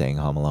start staying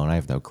home alone? I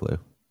have no clue.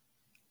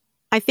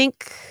 I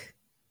think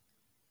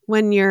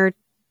when you're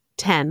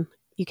 10,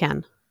 you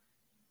can.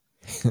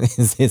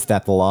 Is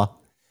that the law?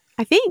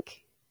 I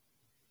think.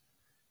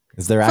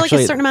 Is there actually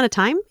like a certain amount of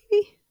time?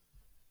 Maybe?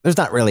 There's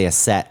not really a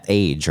set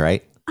age,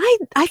 right?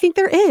 I think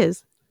there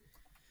is.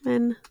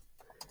 And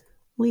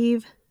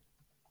leave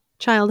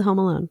child home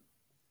alone.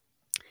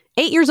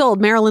 8 years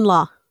old, Maryland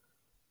law.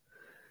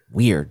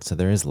 Weird. So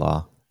there is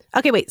law.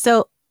 Okay, wait.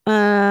 So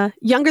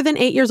younger than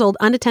 8 years old,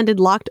 unattended,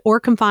 locked, or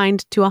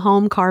confined to a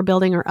home, car,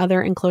 building, or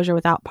other enclosure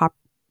without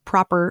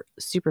proper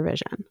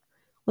supervision.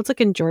 Let's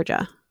look in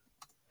Georgia.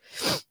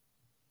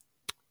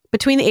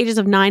 Between the ages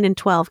of 9 and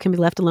 12 can be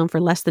left alone for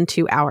less than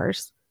 2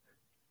 hours.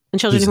 And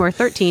children who are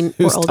 13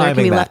 or older can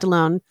be left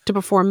alone to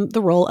perform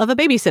the role of a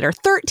babysitter.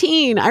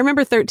 13! I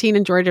remember 13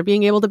 in Georgia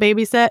being able to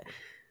babysit.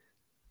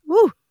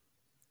 Woo!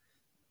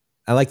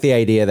 I like the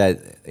idea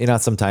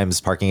that,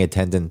 sometimes parking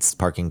attendants,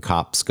 parking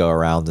cops go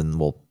around and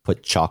will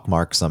put chalk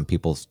marks on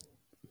people's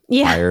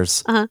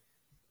tires. Uh-huh.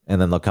 And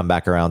then they'll come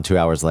back around 2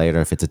 hours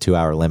later if it's a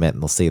 2-hour limit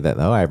and they'll see that,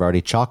 I've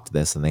already chalked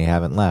this and they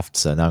haven't left.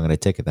 So now I'm going to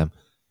ticket them.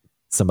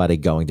 Somebody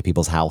going to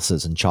people's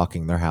houses and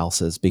chalking their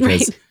houses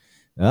because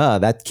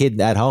that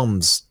kid at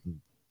home's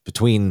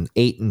between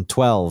 8 and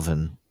 12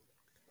 and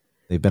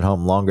they've been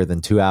home longer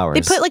than 2 hours.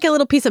 They put like a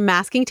little piece of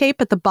masking tape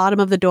at the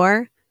bottom of the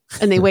door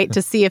and they wait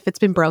to see if it's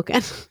been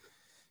broken.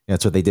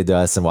 That's what they did to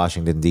us in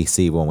Washington,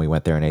 D.C. when we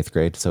went there in 8th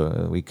grade.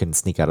 So we couldn't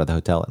sneak out of the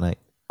hotel at night.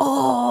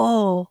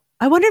 Oh,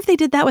 I wonder if they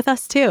did that with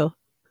us too.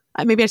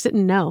 Maybe I just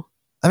didn't know.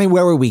 I mean,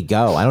 where would we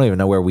go? I don't even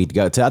know where we'd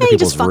go. To other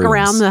people's rooms. You just fuck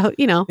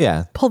around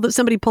Yeah.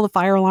 Somebody pull the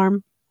fire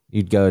alarm.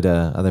 You'd go to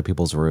other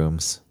people's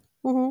rooms.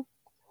 Mm-hmm.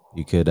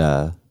 You could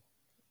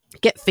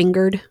get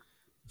fingered.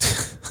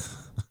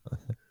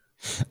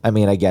 I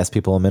mean, I guess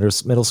people in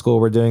middle school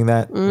were doing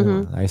that.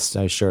 Mm-hmm.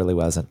 I surely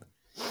wasn't.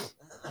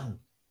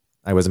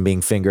 I wasn't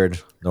being fingered,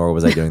 nor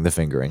was I doing the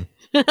fingering.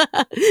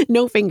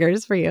 No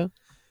fingers for you.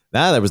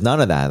 Nah, there was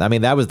none of that. I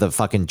mean, that was the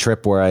fucking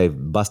trip where I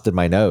busted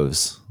my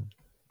nose.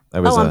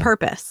 On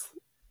purpose.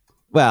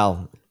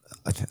 Well,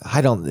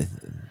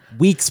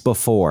 weeks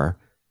before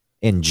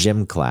in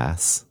gym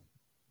class,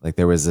 like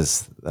there was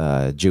this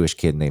Jewish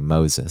kid named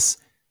Moses,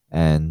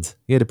 and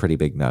he had a pretty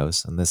big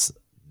nose, and this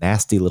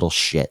nasty little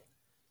shit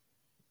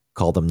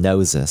called him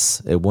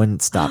Noses. It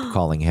wouldn't stop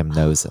calling him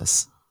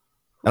Noses.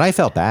 And I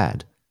felt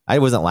bad. I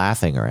wasn't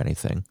laughing or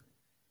anything.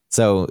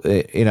 So,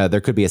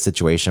 there could be a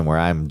situation where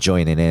I'm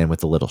joining in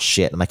with the little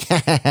shit. I'm like,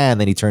 and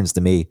then he turns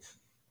to me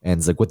and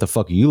he's like, what the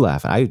fuck are you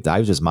laughing? I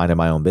was just minding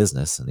my own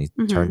business. And he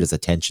turned his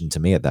attention to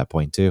me at that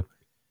point too.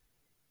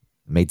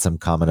 Made some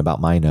comment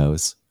about my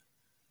nose.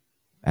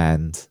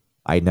 And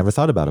I'd never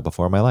thought about it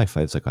before in my life.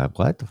 I was like,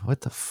 what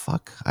the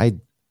fuck?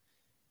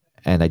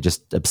 And I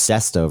just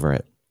obsessed over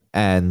it.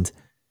 And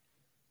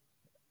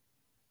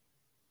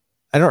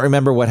I don't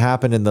remember what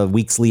happened in the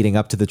weeks leading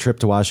up to the trip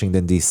to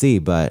Washington, D.C.,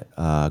 but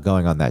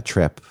going on that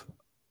trip,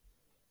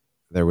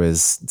 there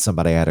was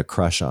somebody I had a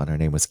crush on. Her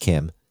name was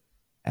Kim.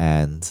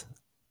 And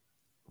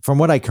from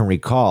what I can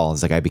recall,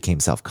 it's like I became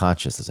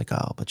self-conscious. I was like,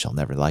 oh, but she'll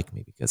never like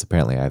me because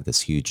apparently I have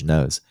this huge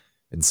nose.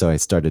 And so I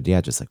started,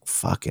 just like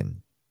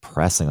fucking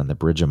pressing on the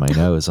bridge of my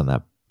nose on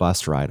that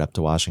bus ride up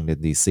to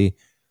Washington, D.C.,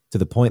 to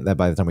the point that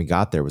by the time we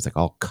got there, it was like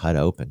all cut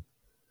open.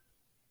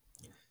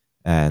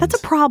 And That's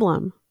a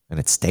problem. And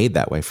it stayed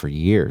that way for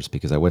years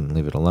because I wouldn't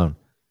leave it alone.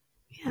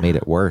 Yeah. Made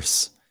it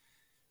worse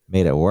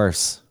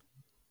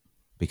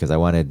because I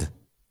wanted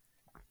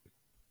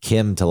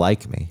Kim to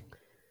like me.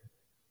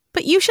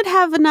 But you should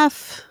have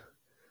enough,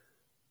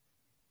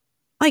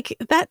 like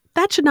that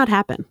should not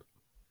happen.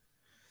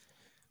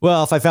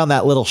 Well, if I found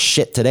that little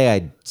shit today,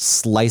 I'd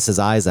slice his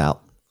eyes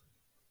out.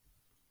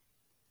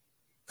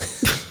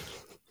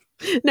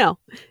 No,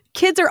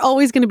 kids are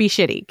always going to be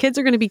shitty. Kids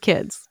are going to be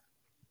kids.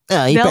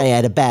 Oh, you probably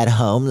had a bad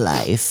home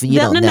life. You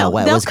don't know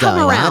what was going on.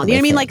 They'll come around. You know what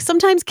I mean? Like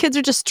sometimes kids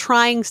are just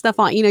trying stuff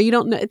on. You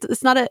don't know.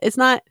 It's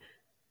not.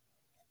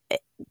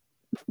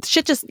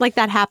 Shit just like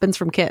that happens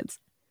from kids.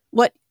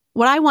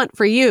 What I want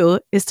for you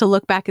is to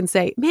look back and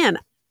say, man,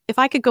 if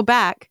I could go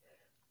back,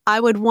 I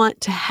would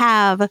want to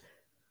have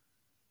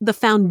the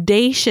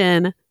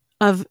foundation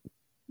of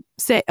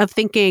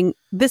thinking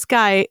this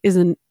guy is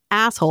an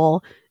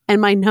asshole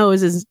and my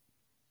nose is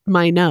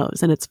my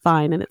nose and it's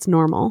fine and it's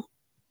normal.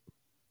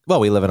 Well,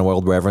 we live in a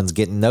world where everyone's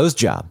getting nose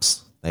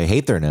jobs. They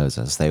hate their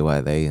noses. They hate the way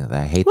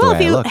I look. Well,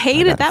 if you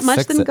hate it that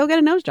much, then go get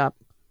a nose job.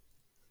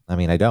 I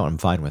mean, I don't. I'm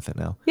fine with it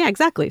now. Yeah,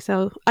 exactly.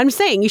 So I'm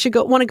saying you should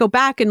want to go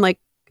back and like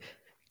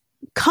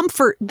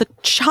comfort the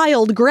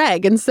child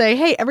Greg and say,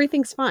 hey,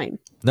 everything's fine.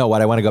 No,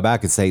 what I want to go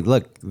back and say,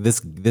 look,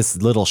 this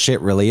little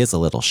shit really is a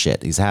little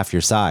shit. He's half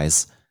your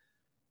size.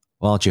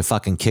 Why don't you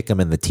fucking kick him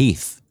in the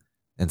teeth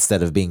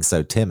instead of being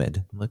so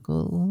timid? Like,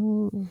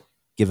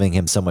 giving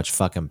him so much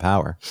fucking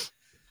power.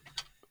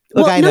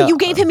 Look, well, no, you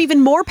gave him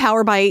even more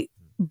power by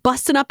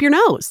busting up your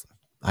nose.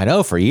 I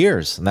know, for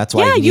years, and that's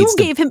why he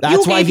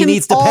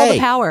needs to pay. The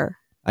power.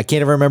 I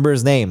can't even remember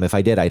his name. If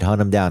I did, I'd hunt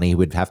him down. He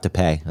would have to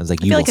pay. I was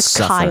like, I feel like it's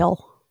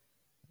Kyle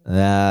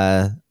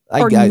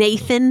or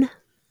Nathan.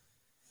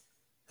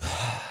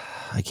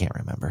 I can't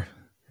remember.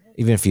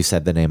 Even if you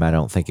said the name, I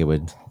don't think it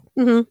would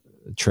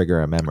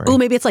trigger a memory. Oh,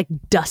 maybe it's like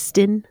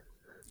Dustin.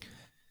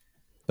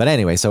 But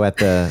anyway, so at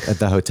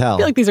the hotel, I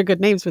feel like these are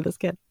good names for this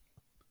kid.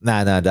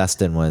 Nah,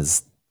 Dustin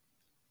was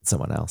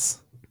someone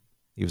else.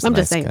 He was a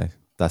nice guy.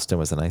 Dustin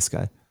was a nice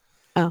guy.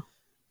 Oh.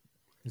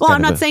 Well,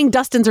 I'm not saying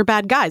Dustins are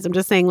bad guys. I'm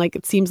just saying like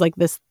it seems like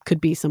this could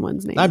be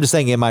someone's name. I'm just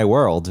saying in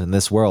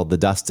this world, the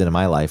Dustin in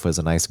my life was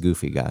a nice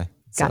goofy guy.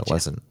 So gotcha.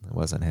 It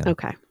wasn't him.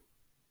 Okay.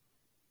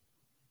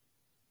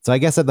 So I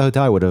guess at the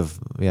hotel I would have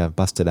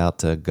busted out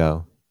to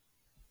go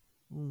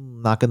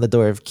knock on the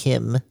door of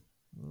Kim.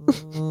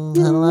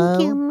 Hello?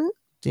 Kim?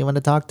 Do you want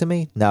to talk to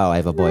me? No, I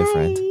have a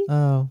boyfriend. Hi.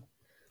 Oh.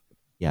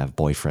 Yeah, I have a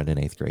boyfriend in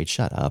 8th grade.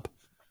 Shut up.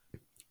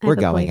 We're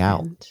going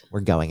out.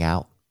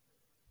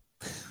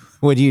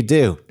 What do you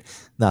do?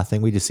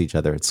 Nothing. We just see each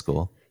other at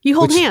school. You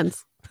hold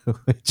hands.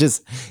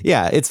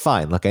 It's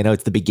fine. Look, I know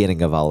it's the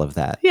beginning of all of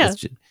that. Yeah.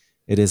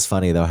 It is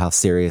funny, though, how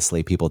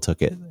seriously people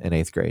took it in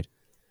 8th grade.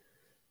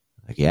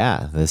 Like,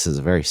 yeah, this is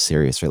a very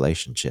serious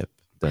relationship.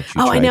 Don't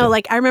you? Oh, I know.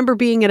 Like, I remember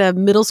being at a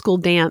middle school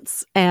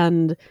dance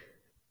and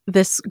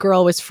this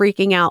girl was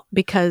freaking out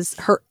because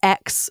her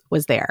ex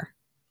was there,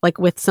 like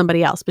with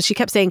somebody else. But she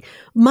kept saying,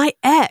 my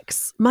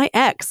ex.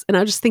 And I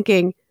was just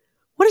thinking,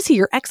 what is he,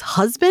 your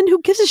ex-husband? Who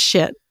gives a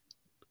shit?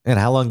 And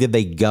how long did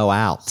they go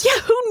out? Yeah,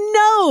 who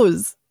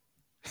knows?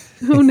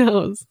 Who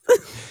knows?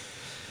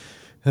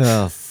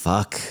 Oh,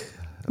 fuck.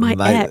 My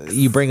ex.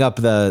 You bring up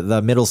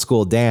the middle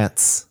school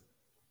dance.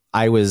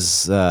 I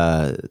was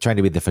trying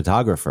to be the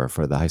photographer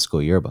for the high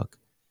school yearbook.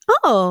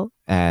 Oh.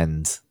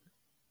 And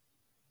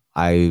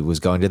I was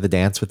going to the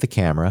dance with the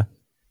camera,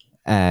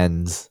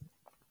 and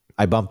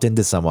I bumped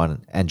into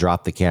someone and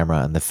dropped the camera,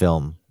 and the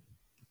film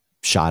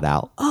shot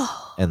out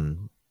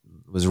and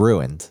was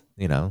ruined.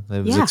 You know,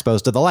 it was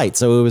exposed to the light,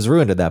 so it was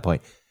ruined at that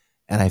point.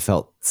 And I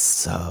felt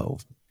so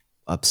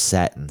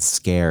upset and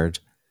scared.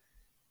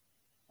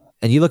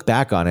 And you look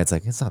back on it, it's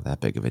like, it's not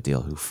that big of a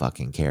deal. Who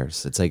fucking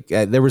cares? It's like,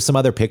 there were some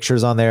other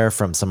pictures on there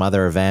from some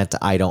other event.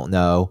 I don't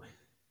know.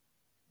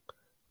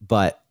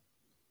 But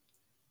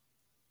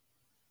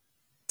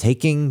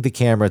taking the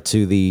camera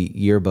to the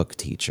yearbook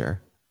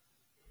teacher,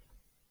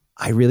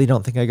 I really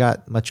don't think I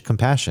got much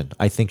compassion.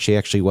 I think she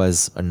actually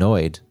was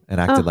annoyed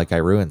and acted like I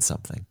ruined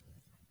something.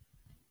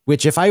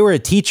 Which, if I were a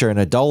teacher, an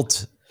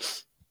adult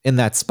in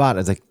that spot, I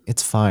was like,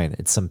 it's fine.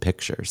 It's some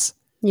pictures.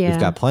 Yeah. We've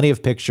got plenty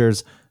of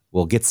pictures.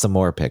 We'll get some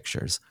more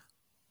pictures.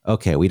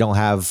 Okay, we don't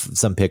have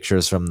some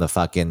pictures from the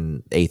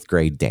fucking 8th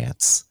grade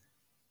dance.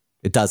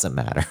 It doesn't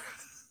matter.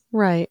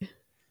 Right.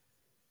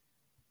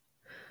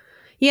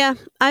 Yeah,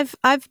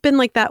 I've been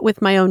like that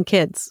with my own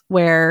kids,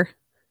 where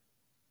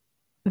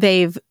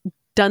they've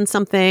done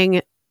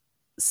something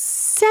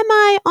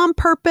semi on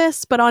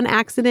purpose, but on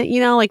accident,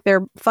 like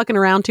they're fucking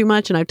around too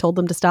much and I've told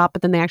them to stop,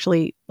 but then they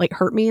actually like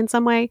hurt me in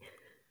some way,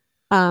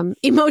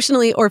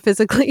 emotionally or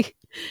physically.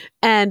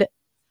 And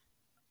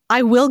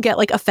I will get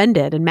like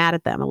offended and mad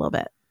at them a little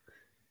bit.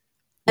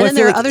 And then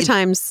there are other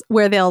times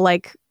where they'll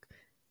like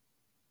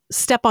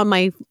step on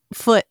my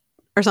foot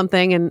or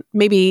something. And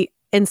maybe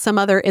in some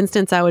other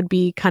instance, I would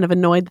be kind of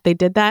annoyed that they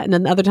did that. And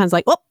then other times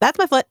like, oh, that's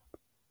my foot.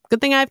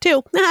 Good thing I have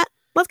two.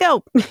 Let's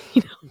go.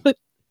 But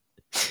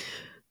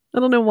I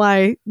don't know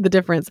why the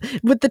difference.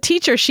 With the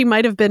teacher, she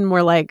might have been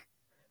more like,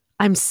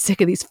 I'm sick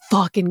of these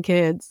fucking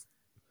kids.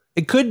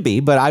 It could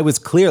be, but I was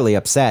clearly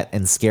upset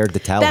and scared to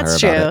tell her about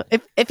it. That's true.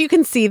 If you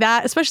can see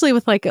that, especially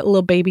with like a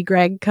little baby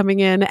Greg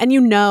coming in, and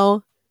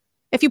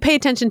if you pay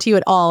attention to you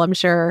at all, I'm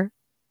sure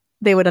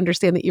they would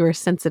understand that you were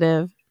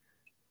sensitive.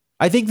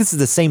 I think this is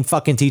the same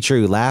fucking teacher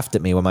who laughed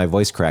at me when my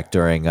voice cracked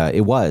during,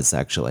 it was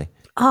actually,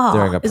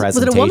 during a presentation. Was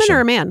it a woman or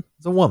a man? It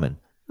was a woman.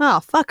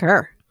 Oh, fuck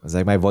her. It was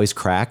like my voice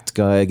cracked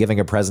giving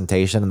a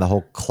presentation and the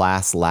whole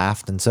class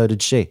laughed and so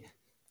did she.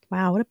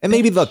 Wow. What a and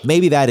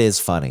maybe that is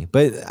funny,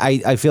 but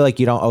I feel like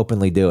you don't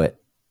openly do it.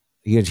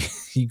 You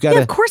gotta.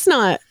 Yeah, of course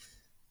not.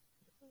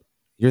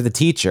 You're the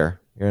teacher.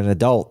 You're an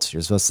adult.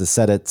 You're supposed to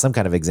set some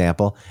kind of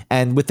example.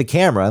 And with the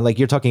camera, like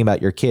you're talking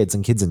about your kids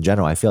and kids in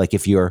general, I feel like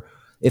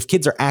if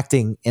kids are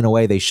acting in a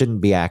way they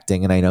shouldn't be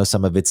acting, and I know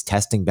some of it's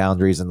testing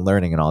boundaries and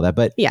learning and all that,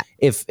 but yeah,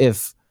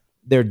 if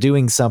they're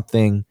doing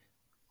something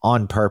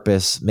on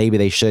purpose, maybe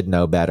they should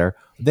know better,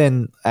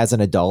 then as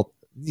an adult,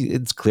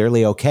 it's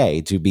clearly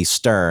okay to be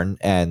stern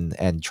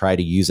and try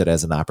to use it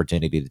as an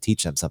opportunity to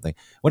teach them something.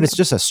 When it's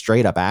just a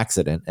straight up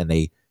accident and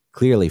they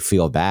clearly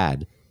feel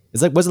bad,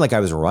 wasn't like I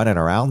was running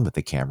around with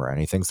the camera or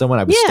anything.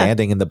 I was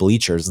standing in the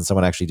bleachers and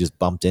someone actually just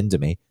bumped into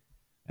me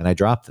and I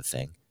dropped the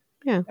thing.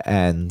 Yeah.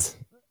 And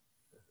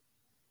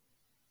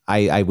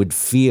I would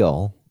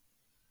feel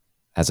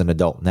as an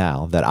adult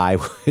now that I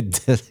would,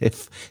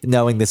 if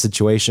knowing the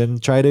situation,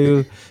 try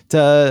to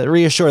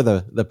reassure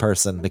the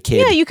person, the kid.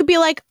 Yeah, you could be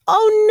like,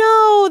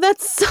 "Oh no,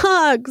 that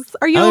sucks."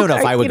 Are you? I don't know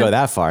if I would go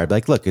that far. I'd be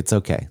like, "Look, it's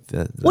okay."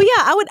 Well,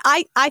 yeah, I would.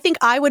 I think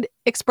I would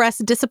express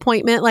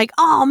disappointment, like,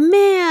 "Oh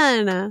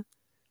man,"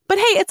 but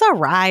hey, it's all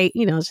right.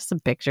 It's just some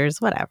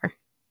pictures, whatever.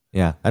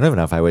 Yeah, I don't even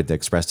know if I would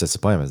express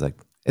disappointment. It's like,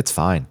 it's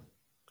fine,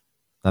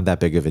 not that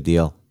big of a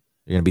deal.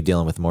 You're gonna be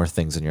dealing with more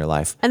things in your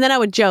life. And then I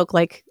would joke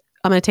like,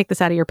 I'm going to take this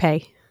out of your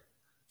pay.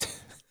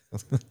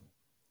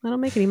 I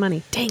don't make any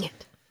money. Dang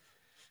it.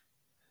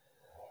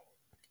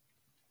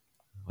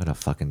 What a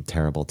fucking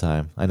terrible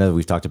time. I know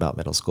we've talked about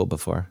middle school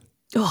before.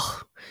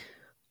 Oh,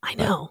 I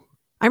know.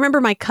 I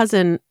remember my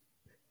cousin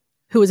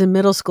who was in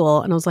middle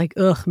school and I was like,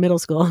 ugh, middle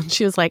school. And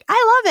she was like,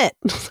 I love it.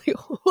 I was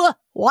like,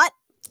 what?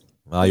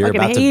 Well, you're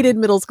I hated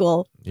middle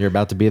school. You're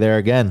about to be there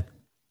again.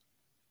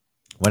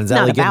 When does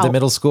Ellie get into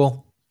middle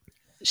school?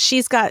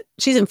 She's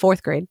in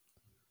 4th grade.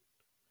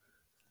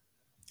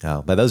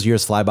 Oh, but those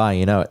years fly by,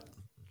 you know it.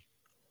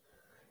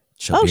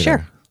 She'll be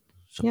there.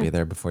 She'll be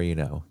there before you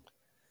know.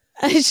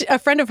 A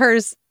friend of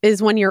hers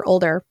is 1 year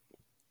older.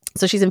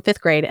 So she's in 5th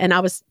grade. And I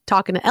was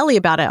talking to Ellie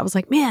about it. I was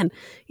like, man,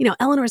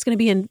 Eleanor's going to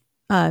be in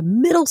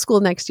middle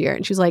school next year.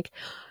 And she's like,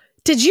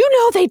 did you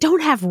know they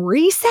don't have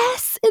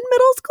recess in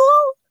middle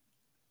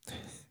school?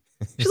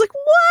 She's like,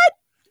 what?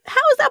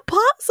 How is that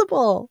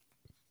possible?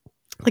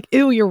 Like,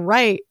 ew, you're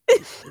right.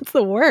 It's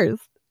the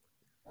worst.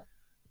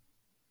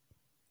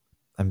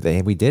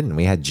 We didn't.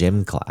 We had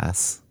gym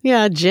class.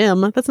 Yeah,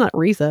 gym. That's not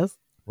recess.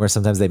 Where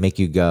sometimes they make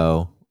you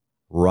go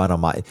run a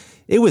mile.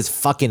 It was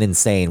fucking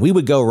insane. We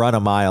would go run a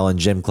mile in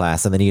gym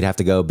class, and then you'd have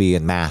to go be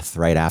in math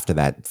right after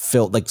that.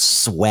 Felt like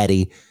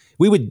sweaty.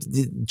 We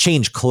would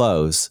change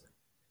clothes.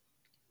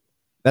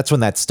 That's when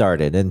that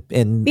started. And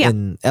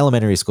in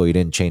elementary school, you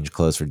didn't change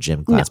clothes for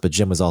gym class, but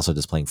gym was also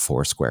just playing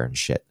Foursquare and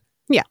shit.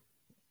 Yeah.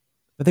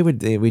 But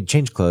we'd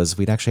change clothes.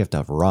 We'd actually have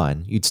to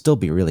run. You'd still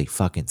be really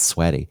fucking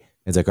sweaty.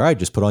 It's like, all right,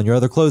 just put on your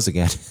other clothes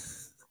again.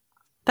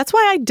 That's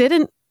why I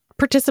didn't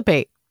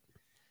participate.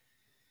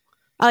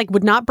 I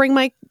would not bring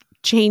my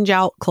change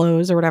out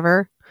clothes or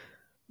whatever.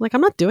 Like,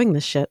 I'm not doing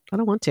this shit. I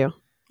don't want to.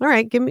 All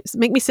right,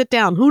 make me sit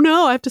down. Oh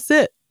no, I have to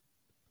sit.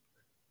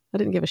 I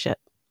didn't give a shit.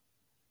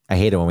 I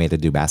hate it when we had to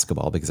do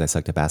basketball because I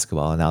sucked at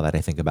basketball. And now that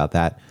I think about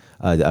that,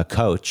 a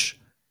coach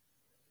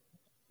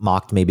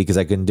mocked me because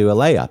I couldn't do a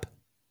layup.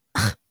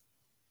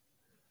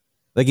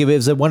 Like, it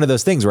was one of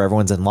those things where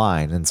everyone's in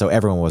line, and so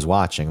everyone was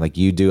watching. Like,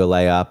 you do a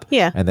layup,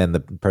 and then the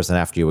person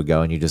after you would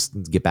go, and you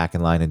just get back in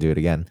line and do it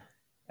again.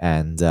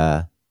 And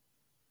I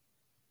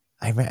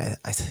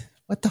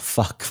what the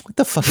fuck? What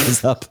the fuck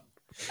is up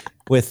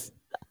with?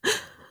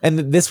 And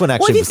this one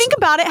actually. Well, if you think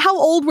about it, how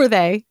old were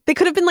they? They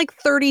could have been like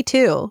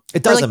 32.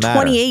 It doesn't matter.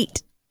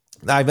 28.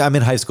 I'm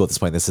in high school at this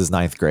point. This is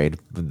 9th grade.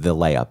 The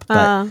layup.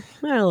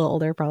 They're a little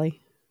older, probably.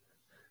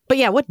 But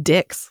yeah, what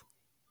dicks?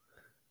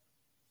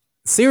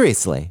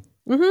 Seriously.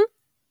 Mm-hmm.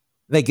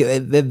 Like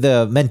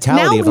the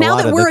mentality of a now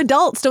lot that of we're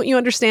adults, don't you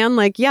understand?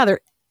 Like, yeah, they're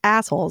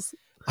assholes.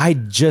 I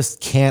just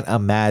can't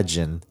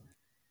imagine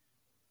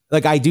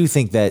Like, I do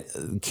think that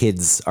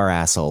kids are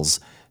assholes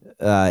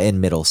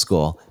in middle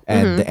school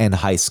and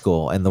high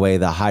school, and the way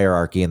the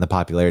hierarchy and the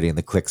popularity and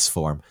the cliques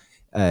form.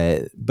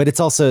 But it's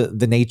also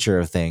the nature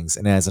of things.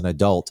 And as an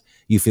adult,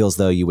 you feel as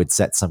though you would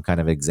set some kind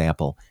of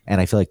example. And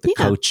I feel like the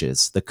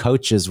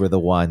coaches were the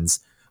ones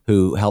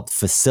who helped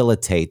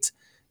facilitate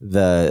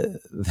the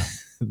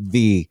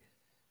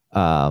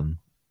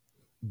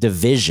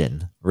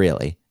division,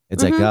 really.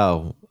 It's like,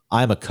 oh,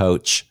 I'm a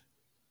coach.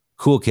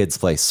 Cool kids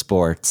play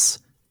sports.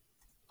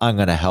 I'm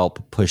going to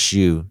help push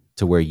you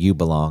to where you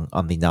belong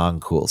on the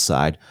non-cool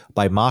side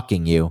by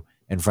mocking you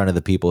in front of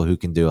the people who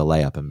can do a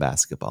layup in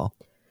basketball.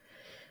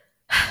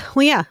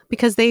 Well, yeah,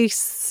 because they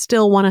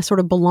still want to sort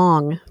of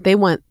belong. They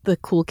want the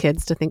cool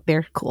kids to think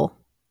they're cool.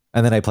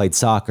 And then I played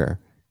soccer,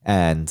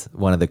 and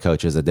one of the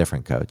coaches, a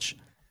different coach,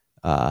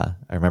 I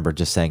remember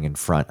just saying in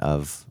front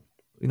of,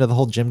 the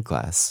whole gym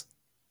class,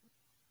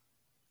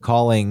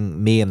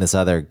 calling me and this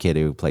other kid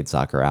who played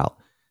soccer out,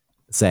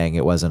 saying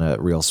it wasn't a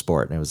real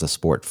sport and it was a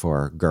sport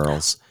for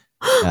girls.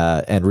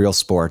 And in real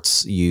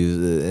sports,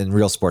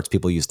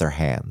 people use their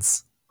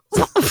hands.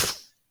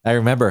 I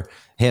remember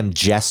him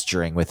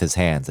gesturing with his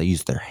hands. They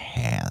use their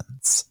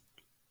hands.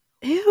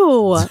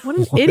 Ew, what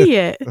an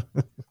idiot.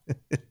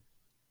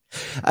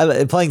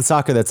 Playing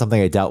soccer, that's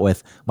something I dealt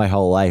with my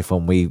whole life.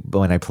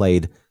 When I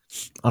played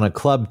on a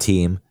club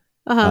team,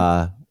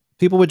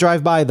 people would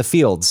drive by the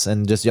fields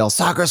and just yell,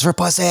 "Soccer's for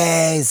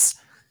pussies."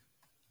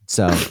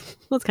 So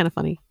that's kind of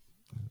funny.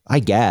 I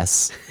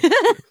guess.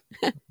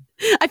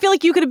 I feel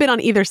like you could have been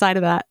on either side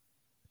of that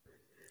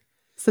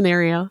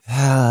scenario.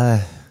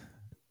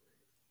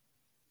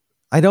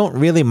 I don't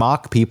really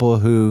mock people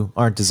who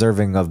aren't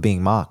deserving of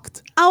being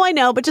mocked. Oh, I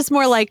know, but just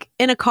more like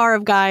in a car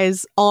of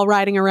guys all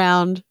riding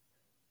around.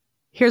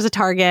 Here's a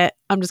target.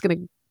 I'm just going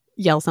to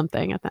yell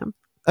something at them.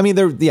 I mean,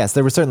 there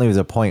was certainly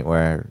a point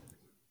where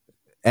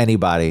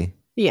anybody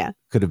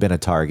could have been a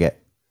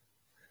target.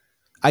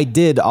 I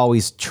did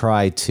always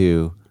try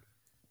to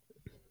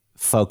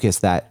focus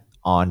that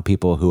on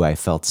people who I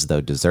felt as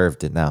though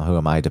deserved it. Now, who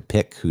am I to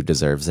pick who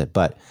deserves it?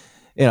 But,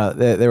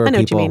 there were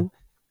people.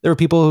 There were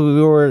people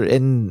who were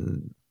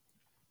in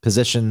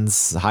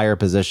higher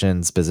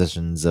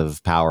positions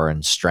of power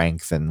and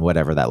strength and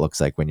whatever that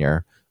looks like when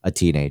you're a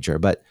teenager.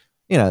 But,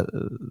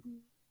 the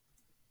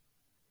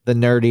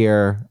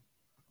nerdier,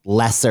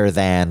 lesser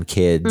than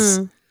kids,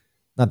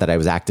 not that I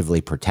was actively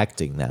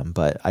protecting them,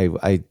 but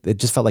it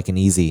just felt like an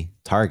easy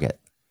target.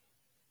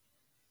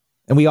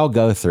 And we all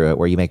go through it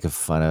where you make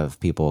fun of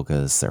people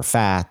because they're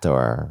fat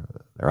or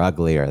they're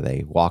ugly or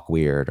they walk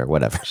weird or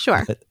whatever.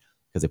 Sure.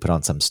 Because they put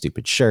on some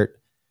stupid shirt.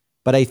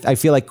 But I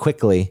feel like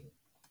quickly,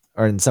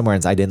 or in some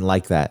words, I didn't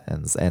like that.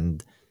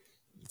 And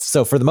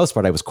so for the most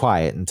part, I was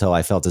quiet until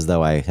I felt as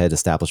though I had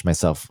established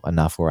myself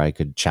enough where I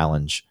could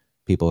challenge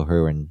people who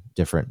are in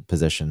different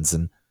positions.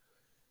 And,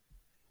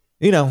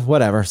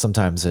 whatever.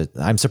 Sometimes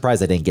I'm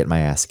surprised I didn't get my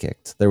ass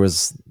kicked. There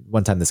was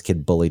one time this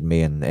kid bullied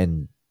me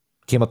and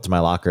came up to my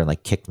locker and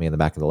like kicked me in the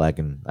back of the leg,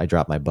 and I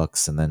dropped my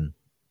books, and then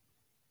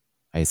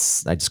I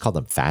just called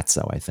him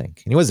Fatso, I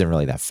think. And he wasn't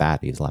really that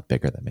fat. He was a lot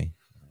bigger than me.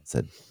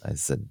 I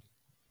said,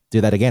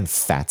 "Do that again,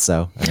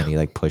 Fatso." And then he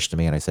like pushed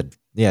me, and I said,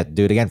 "Yeah,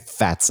 do it again,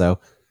 Fatso."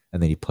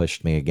 And then he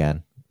pushed me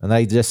again. And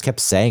I just kept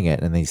saying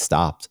it, and then he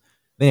stopped.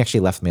 Then he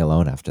actually left me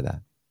alone after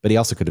that. But he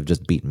also could have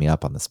just beaten me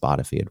up on the spot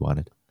if he had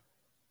wanted.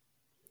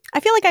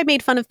 I feel like I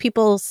made fun of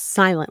people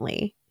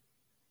silently.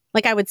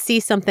 Like I would see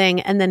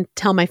something and then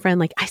tell my friend,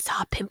 like, I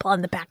saw a pimple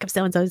on the back of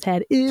so-and-so's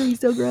head. Ew, he's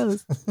so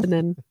gross. And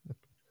then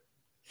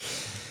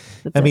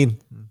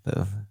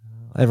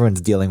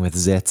everyone's dealing with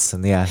zits,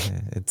 and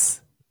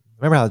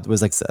remember how it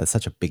was like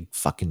such a big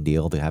fucking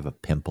deal to have a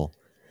pimple?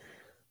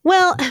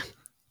 Well,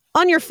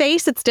 on your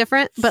face, it's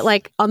different, but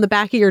like on the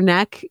back of your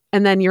neck,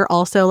 and then you're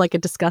also like a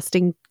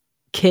disgusting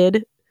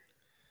kid.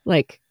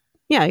 Like,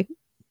 yeah,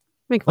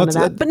 make fun of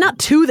that, but not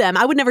to them.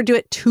 I would never do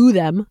it to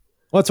them.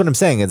 Well, that's what I'm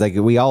saying. It's like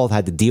we all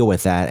had to deal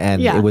with that,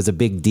 and it was a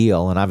big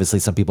deal. And obviously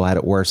some people had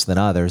it worse than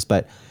others,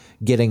 but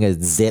getting a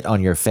zit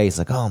on your face,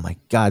 like, oh my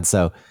God.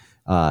 So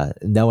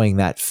knowing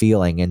that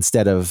feeling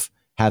instead of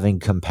having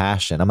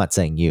compassion, I'm not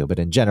saying you, but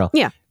in general,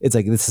 it's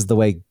like, this is the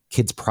way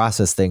kids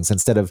process things.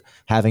 Instead of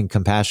having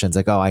compassion, it's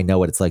like, oh, I know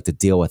what it's like to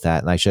deal with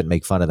that, and I shouldn't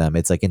make fun of them.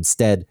 It's like,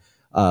 instead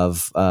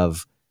of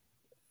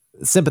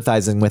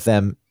sympathizing with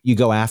them, you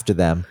go after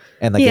them,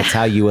 and like it's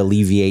how you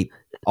alleviate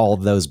all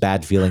those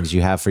bad feelings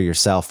you have for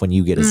yourself when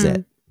you get a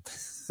zit.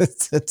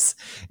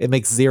 It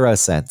makes zero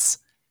sense.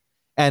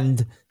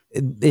 And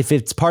if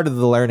it's part of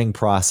the learning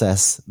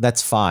process,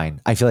 that's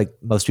fine. I feel like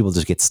most people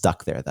just get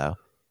stuck there, though.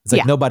 It's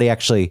like nobody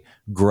actually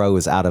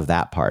grows out of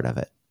that part of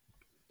it.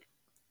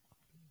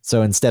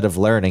 So instead of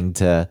learning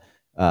to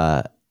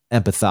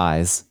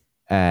empathize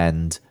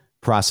and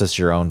process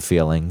your own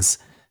feelings,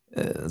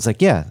 it's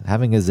like,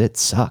 having a zit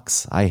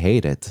sucks. I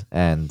hate it.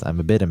 And I'm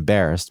a bit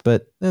embarrassed,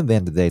 but at the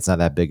end of the day, it's not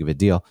that big of a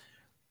deal.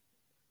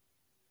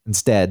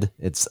 Instead,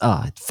 it's,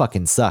 it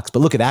fucking sucks. But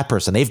look at that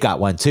person. They've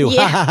got one too.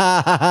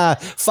 Yeah.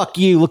 Fuck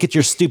you. Look at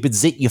your stupid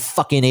zit, you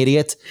fucking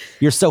idiot.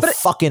 You're so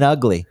fucking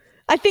ugly.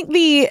 I think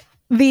the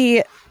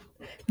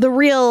the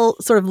real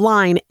sort of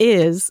line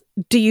is,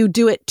 do you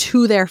do it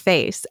to their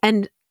face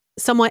and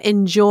somewhat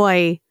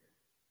enjoy,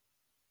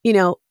 you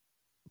know,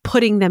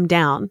 putting them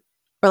down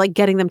or like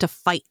getting them to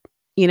fight,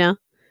 you know?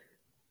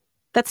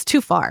 That's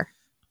too far.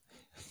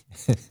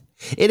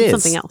 It is.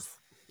 Something else.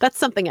 That's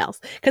something else.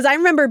 Because I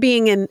remember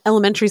being in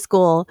elementary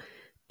school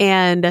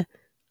and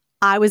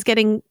I was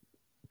getting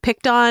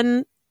picked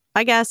on,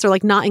 I guess, or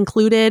like not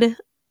included,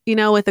 you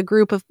know, with a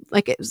group of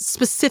like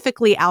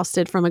specifically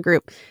ousted from a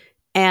group.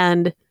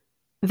 And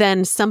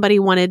then somebody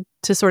wanted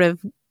to sort of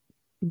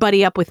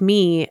buddy up with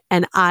me.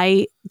 And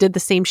I did the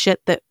same shit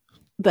that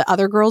the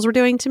other girls were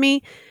doing to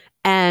me.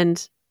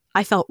 And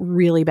I felt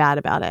really bad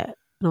about it.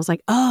 And I was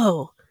like,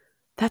 oh,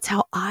 that's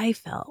how I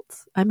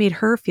felt. I made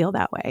her feel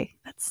that way.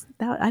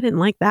 I didn't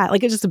like that.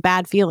 Like, it's just a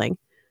bad feeling.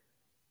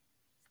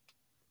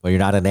 Well, you're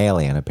not an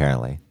alien,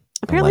 apparently.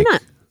 Apparently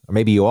not. Or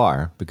maybe you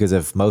are, because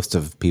if most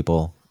of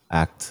people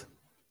act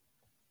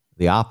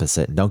the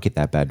opposite and don't get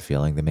that bad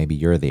feeling, then maybe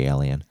you're the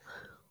alien.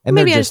 And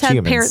maybe they're I just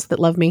had parents that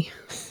love me.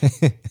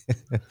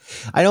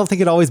 I don't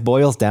think it always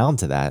boils down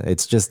to that.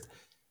 It's just...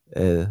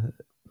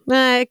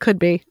 It could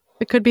be.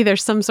 It could be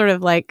there's some sort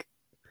of like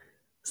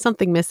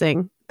something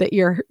missing that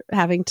you're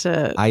having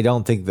to... I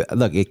don't think that...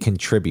 Look, it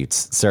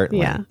contributes,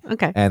 certainly. Yeah,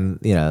 okay. And,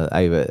 you know,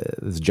 I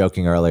was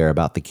joking earlier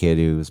about the kid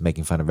who was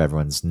making fun of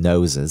everyone's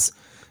noses.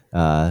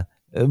 But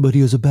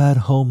he has a bad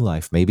home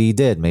life. Maybe he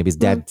did. Maybe his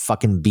dad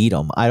fucking beat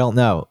him. I don't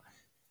know.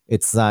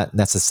 It's not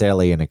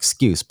necessarily an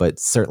excuse, but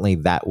certainly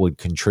that would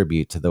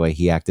contribute to the way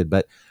he acted.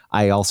 But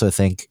I also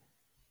think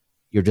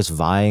you're just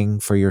vying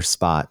for your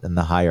spot in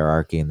the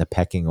hierarchy, in the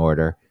pecking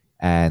order.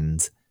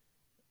 And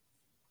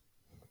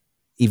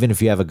even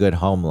if you have a good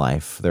home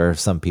life, there are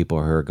some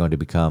people who are going to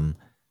become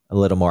a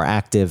little more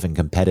active and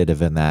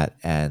competitive in that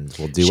and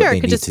will do what they need to do. Sure, it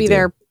could just be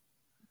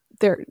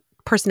their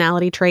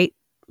personality trait.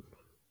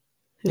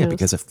 Yeah,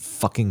 because it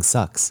fucking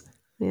sucks.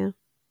 Yeah.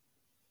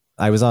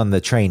 I was on the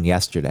train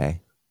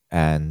yesterday,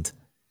 and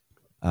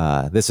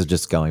this is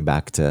just going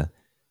back to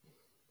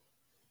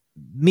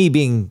me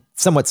being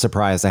somewhat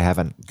surprised I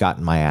haven't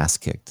gotten my ass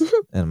kicked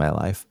in my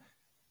life.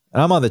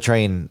 And I'm on the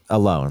train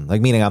alone,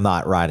 like meaning I'm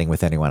not riding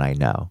with anyone I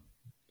know.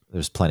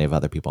 There's plenty of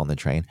other people on the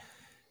train.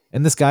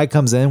 And this guy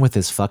comes in with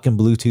his fucking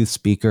Bluetooth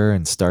speaker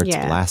and starts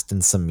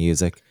blasting some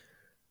music.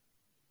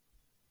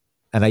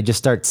 And I just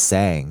start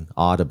saying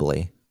audibly,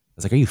 I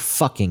was like, are you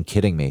fucking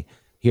kidding me?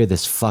 Hear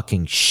this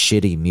fucking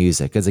shitty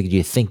music. I was like, do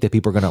you think that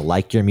people are going to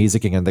like your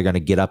music and they're going to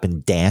get up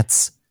and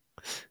dance?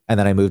 And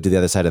then I moved to the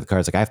other side of the car. I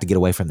was like, I have to get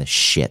away from this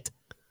shit.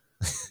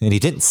 And he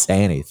didn't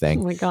say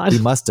anything. Oh my God. He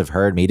must have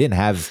heard me. He didn't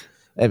have,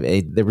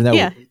 there were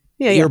no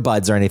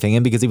earbuds or anything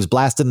in because he was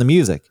blasting the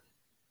music.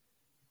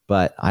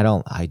 But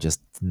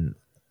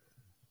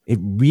it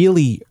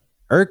really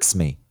irks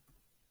me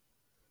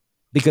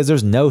because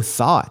there's no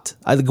thought.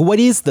 What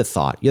is the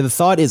thought? Yeah, the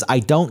thought is, I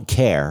don't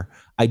care.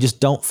 I just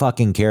don't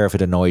fucking care if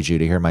it annoys you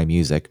to hear my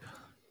music.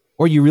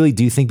 Or you really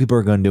do think people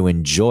are going to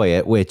enjoy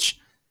it, which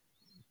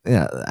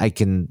I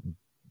can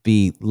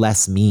be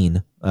less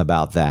mean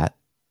about that.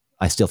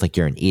 I still think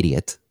you're an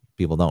idiot.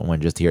 People don't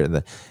want to just hear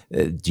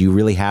do you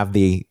really have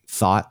the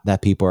thought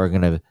that people are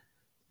going to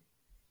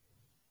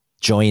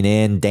join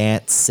in,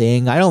 dance,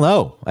 sing? I don't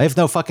know. I have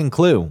no fucking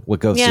clue what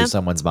goes through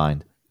someone's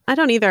mind. I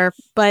don't either,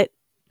 but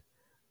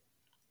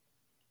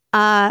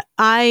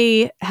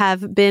I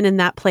have been in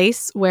that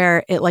place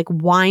where it like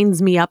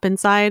winds me up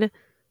inside,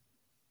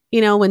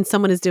 you know, when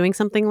someone is doing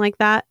something like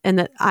that and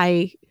that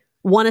I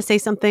want to say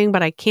something,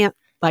 but I can't,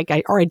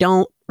 or I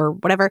don't, or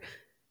whatever.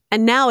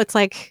 And now it's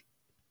like,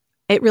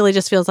 it really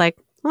just feels like,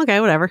 okay,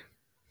 whatever.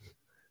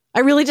 I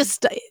really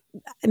just,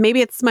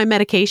 maybe it's my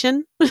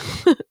medication.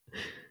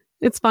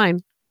 It's fine.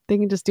 They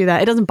can just do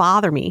that. It doesn't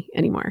bother me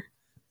anymore.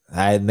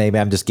 Maybe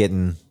I'm just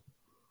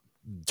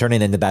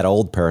turning into that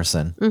old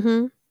person.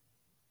 Mm-hmm.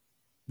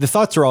 The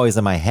thoughts are always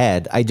in my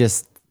head. I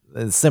just,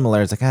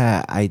 similar. It's like,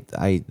 what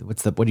are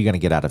you going to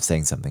get out of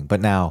saying something? But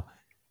now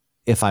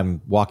if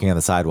I'm walking on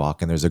the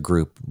sidewalk and there's a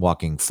group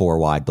walking 4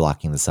 wide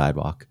blocking the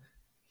sidewalk,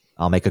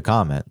 I'll make a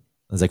comment.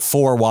 It's like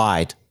 4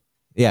 wide.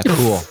 Yeah,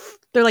 cool.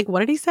 They're like, what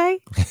did he say?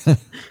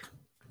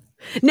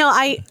 No,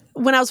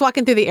 when I was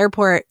walking through the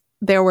airport,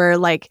 there were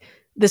like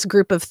this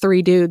group of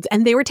 3 dudes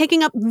and they were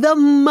taking up the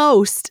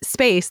most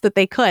space that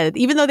they could,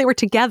 even though they were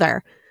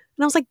together.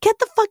 And I was like, get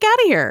the fuck out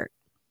of here.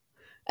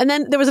 And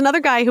then there was another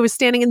guy who was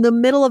standing in the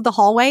middle of the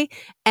hallway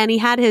and he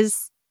had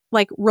his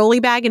like rolly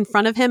bag in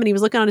front of him and he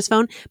was looking on his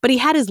phone, but he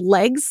had his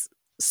legs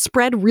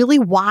spread really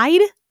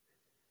wide. I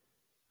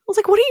was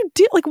like, what are you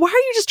doing? Like, why are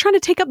you just trying to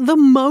take up the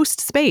most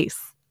space?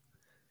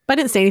 But I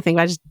didn't say anything.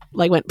 I just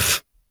like went,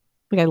 pfft.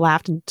 Like I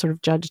laughed and sort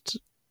of judged.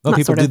 Well,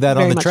 people do that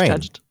on the train.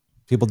 Judged.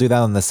 People do that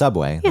on the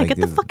subway. Yeah, like, get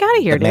the fuck out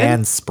of here, dude.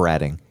 Man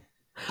spreading.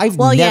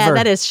 Yeah,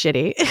 that is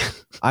shitty.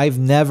 I've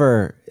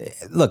never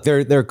look.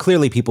 There are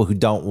clearly people who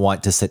don't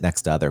want to sit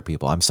next to other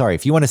people. I'm sorry.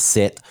 If you want to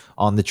sit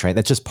on the train,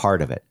 that's just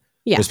part of it.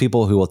 Yeah. There's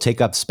people who will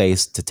take up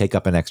space to take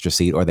up an extra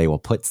seat, or they will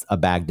put a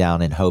bag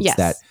down in hopes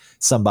that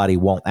somebody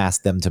won't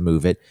ask them to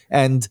move it.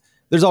 And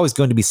there's always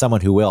going to be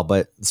someone who will,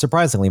 but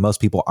surprisingly,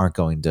 most people aren't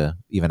going to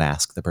even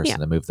ask the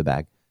person to move the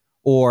bag.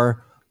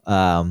 Or,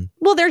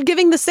 well, they're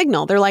giving the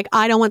signal. They're like,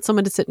 I don't want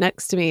someone to sit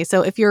next to me.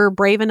 So if you're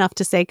brave enough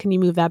to say, can you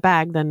move that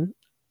bag? Then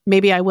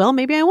maybe I will,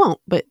 maybe I won't.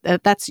 But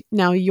that's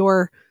now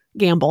your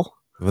gamble.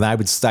 Well,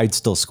 I'd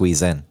still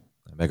squeeze in.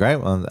 I'm like,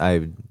 right, well,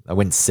 I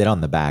wouldn't sit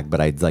on the bag,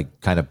 but I'd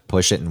like kind of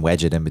push it and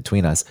wedge it in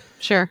between us.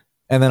 Sure.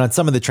 And then on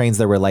some of the trains,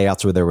 there were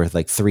layouts where there were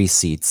like 3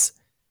 seats.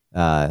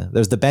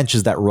 There's the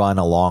benches that run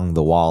along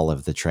the wall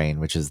of the train,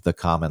 which is the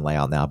common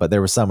layout now. But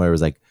there was some where it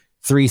was like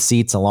 3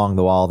 seats along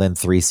the wall, then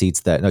 2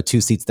 seats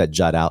that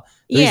jut out.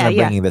 The reason I'm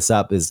bringing this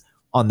up is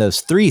on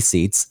those 3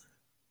 seats,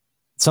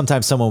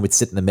 sometimes someone would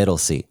sit in the middle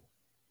seat,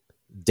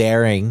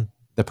 daring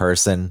the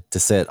person to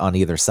sit on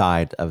either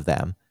side of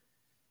them,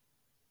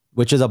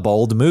 which is a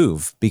bold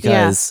move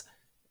because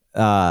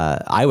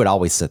I would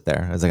always sit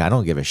there. I was like, I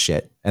don't give a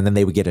shit. And then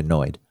they would get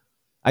annoyed.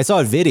 I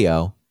saw a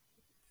video,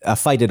 a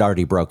fight had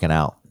already broken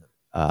out.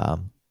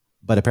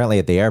 But apparently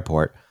at the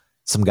airport,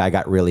 some guy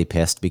got really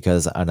pissed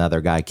because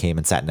another guy came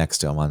and sat next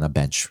to him on a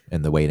bench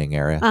in the waiting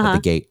area at the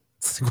gate.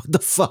 It's like, what the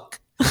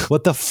fuck?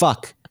 What the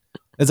fuck?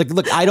 It's like,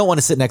 look, I don't want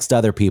to sit next to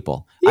other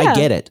people. I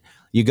get it.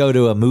 You go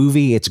to a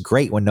movie, it's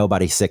great when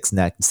nobody sits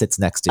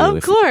next to you.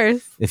 Of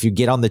course. If you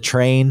get on the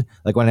train,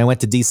 like when I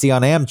went to DC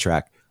on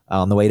Amtrak,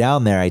 on the way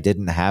down there, I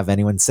didn't have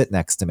anyone sit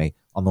next to me.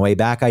 On the way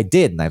back, I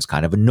did, and I was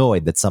kind of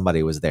annoyed that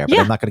somebody was there. But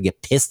I'm not going to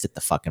get pissed at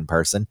the fucking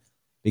person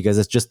because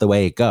it's just the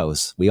way it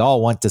goes. We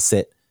all want to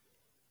sit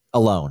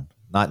alone,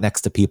 not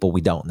next to people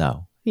we don't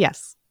know.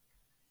 Yes.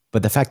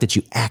 But the fact that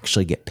you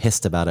actually get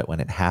pissed about it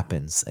when it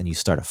happens and you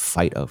start a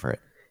fight over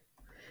it.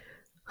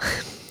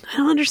 I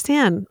don't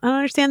understand. I don't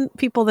understand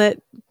people that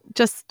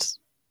just,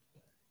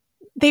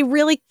 they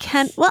really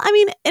can't. Well, I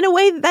mean, in a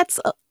way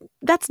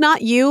that's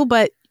not you,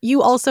 but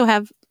you also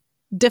have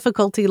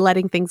difficulty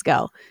letting things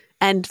go.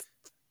 And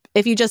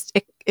if you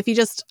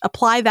just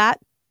apply that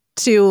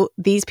to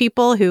these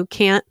people who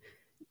can't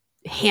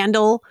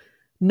handle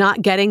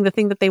not getting the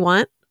thing that they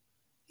want,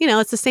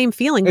 it's the same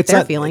feeling that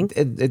they're feeling.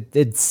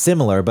 It's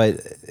similar, but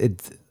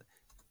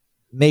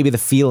maybe the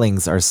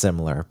feelings are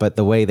similar, but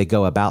the way they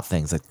go about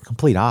things, like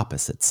complete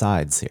opposite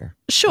sides here.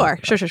 Sure.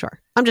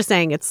 I'm just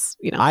saying it's,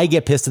 I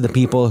get pissed at the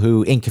people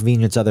who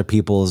inconvenience other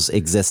people's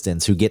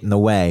existence, who get in the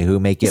way, who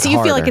make it harder. So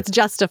you feel like it's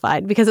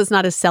justified because it's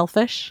not as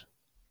selfish?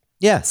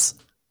 Yes.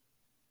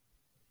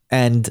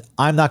 And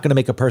I'm not going to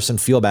make a person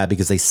feel bad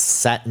because they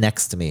sat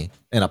next to me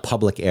in a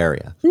public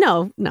area.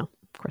 No, of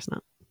course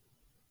not.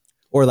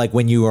 Or like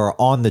when you are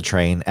on the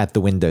train at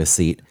the window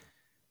seat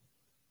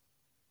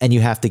and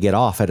you have to get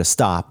off at a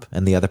stop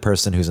and the other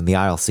person who's in the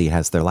aisle seat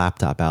has their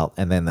laptop out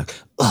and then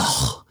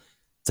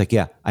it's like,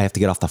 yeah, I have to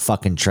get off the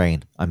fucking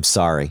train. I'm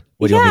sorry.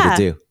 What do you want me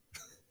to do?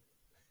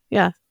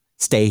 Yeah.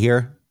 Stay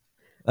here?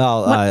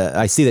 Oh,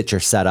 I see that you're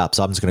set up,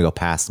 so I'm just going to go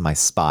past my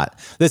spot.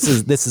 This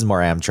is more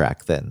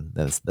Amtrak than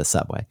the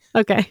subway.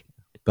 Okay.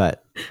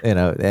 But,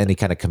 any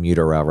kind of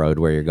commuter railroad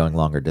where you're going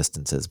longer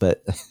distances.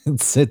 But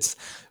it's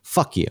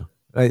fuck you.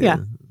 Yeah.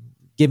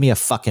 Give me a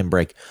fucking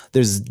break.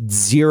 There's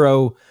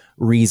zero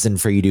reason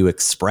for you to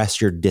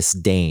express your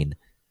disdain.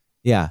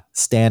 Yeah,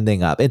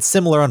 standing up. It's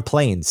similar on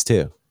planes,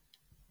 too.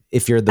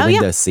 If you're in the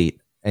window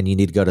seat and you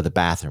need to go to the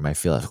bathroom, I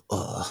feel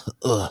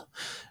like,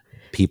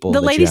 people.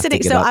 The lady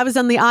sitting, so I was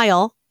on the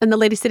aisle and the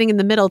lady sitting in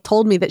the middle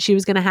told me that she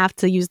was going to have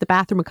to use the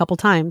bathroom a couple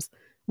times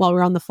while we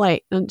were on the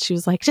flight. And she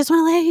was like, just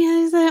want to let you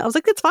use it. I was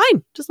like, that's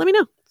fine. Just let me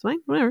know. It's fine.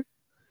 Whatever.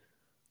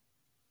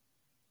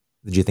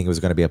 Did you think it was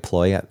going to be a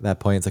ploy at that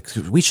point? It's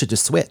like, we should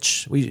just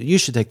switch. You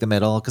should take the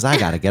middle because I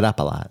got to get up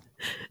a lot.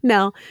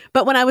 No.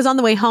 But when I was on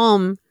the way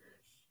home,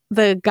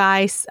 the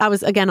guy, I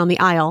was again on the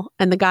aisle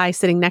and the guy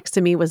sitting next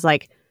to me was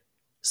like,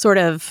 sort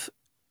of,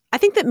 I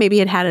think that maybe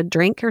had a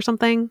drink or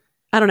something.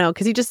 I don't know.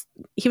 Cause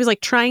he was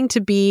like trying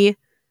to be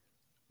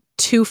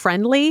too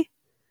friendly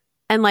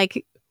and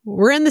like,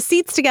 we're in the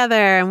seats together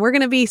and we're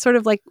going to be sort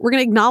of like, we're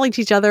going to acknowledge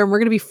each other and we're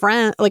going to be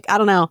friends. Like, I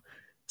don't know.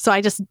 So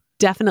I just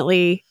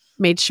definitely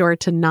made sure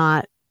to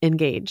not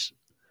engage.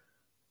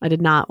 I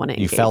did not want to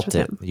engage. You felt with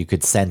it. him. You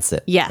could sense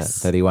it.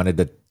 Yes. That he wanted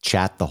to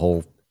chat the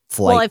whole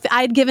flight. Well, if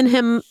I'd given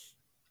him,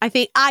 I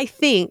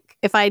think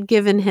if I'd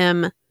given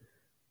him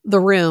the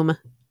room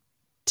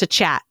to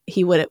chat,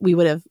 we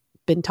would have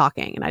been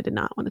talking and I did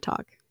not want to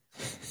talk.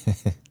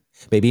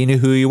 Maybe he knew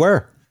who you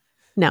were.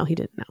 No, he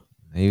didn't know.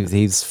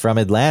 He's from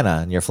Atlanta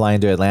and you're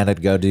flying to Atlanta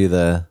to go do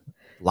the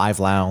live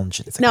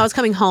lounge. No, I was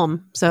coming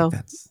home. So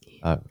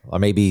or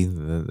maybe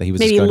he was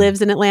maybe he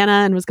lives in Atlanta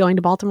and was going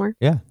to Baltimore.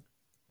 Yeah.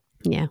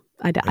 Yeah.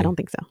 I don't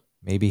think so.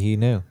 Maybe he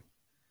knew.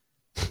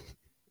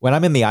 When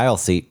I'm in the aisle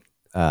seat,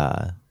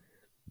 a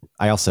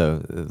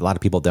lot of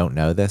people don't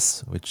know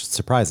this, which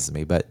surprises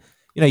me, but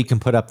you can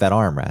put up that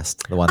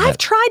armrest. The one I've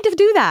tried to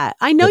do that.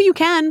 I know you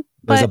can.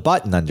 But there's a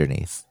button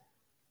underneath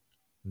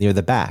near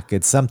the back.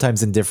 It's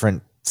sometimes in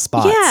different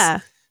spots. Yeah.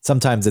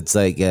 Sometimes it's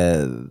like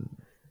you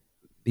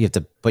have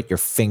to put your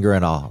finger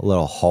in a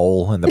little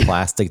hole in the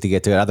plastic to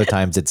get to it. Other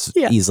times it's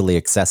easily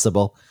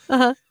accessible.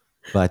 Uh-huh.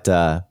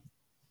 But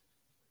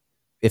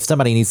if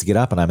somebody needs to get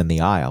up and I'm in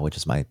the aisle, which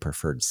is my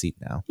preferred seat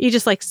now. You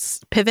just like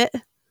pivot.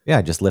 Yeah,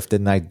 I just lift it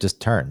and I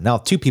just turn. Now,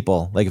 two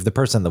people, like if the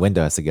person in the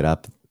window has to get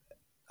up,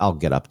 I'll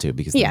get up too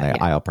because then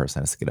the aisle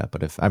person has to get up.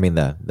 But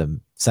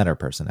the center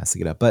person has to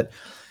get up. But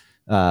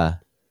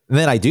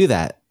then I do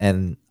that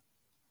and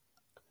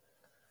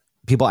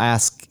people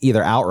ask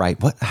either outright,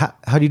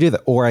 how do you do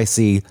that? Or I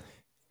see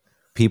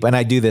people, and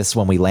I do this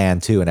when we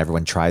land too, and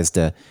everyone tries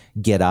to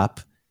get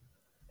up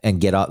and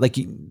get up. Like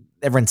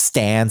everyone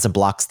stands and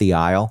blocks the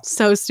aisle.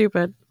 So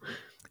stupid.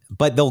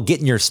 But they'll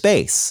get in your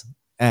space.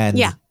 And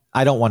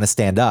I don't want to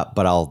stand up,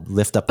 but I'll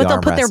lift up the armrest.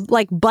 But they'll put their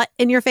like butt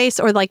in your face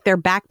or like their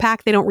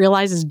backpack they don't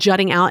realize is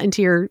jutting out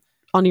onto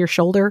your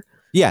shoulder.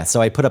 Yeah,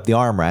 so I put up the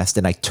armrest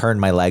and I turn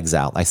my legs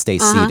out. I stay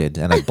seated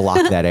and I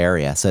block that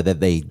area so that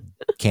they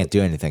can't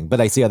do anything.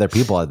 But I see other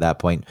people at that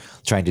point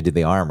trying to do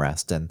the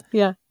armrest, and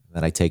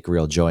then I take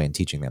real joy in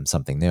teaching them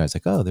something new. It's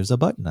like, oh, there's a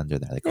button under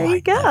there. Like, there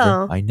you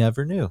go. I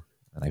never knew,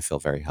 and I feel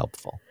very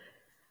helpful.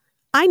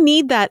 I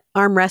need that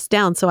armrest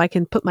down so I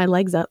can put my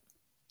legs up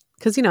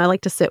because I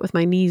like to sit with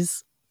my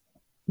knees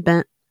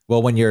bent.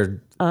 Well, when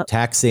you're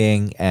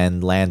taxiing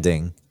and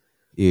landing,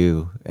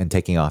 and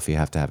taking off, you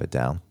have to have it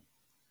down.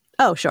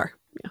 Oh, sure.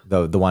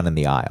 Yeah. The one in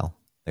the aisle,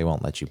 they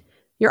won't let you.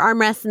 Your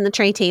armrests and the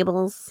tray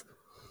tables.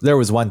 There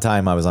was one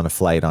time I was on a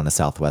flight, on a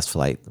Southwest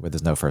flight where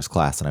there's no first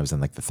class, and I was in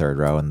like the third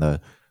row, and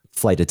the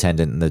flight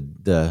attendant in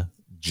the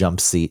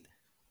jump seat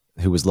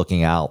who was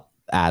looking out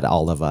at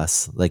all of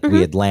us, like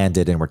we had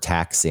landed and we're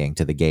taxiing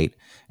to the gate,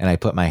 and I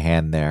put my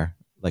hand there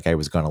like I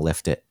was going to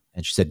lift it,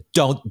 and she said,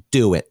 "Don't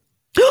do it."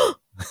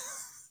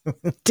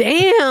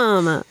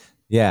 Damn.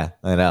 Yeah,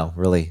 I know.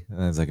 Really,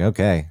 and I was like,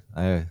 okay,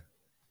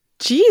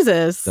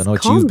 Jesus, don't know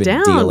what calm you've been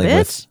down, dealing bitch.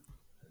 with.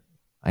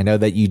 I know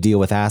that you deal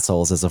with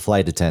assholes as a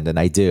flight attendant.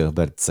 I do,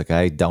 but it's like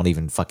I don't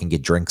even fucking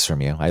get drinks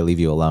from you. I leave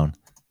you alone.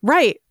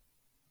 Right.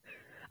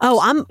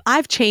 Oh,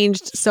 I've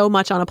changed so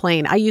much on a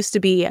plane. I used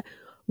to be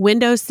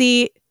window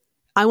seat.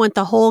 I went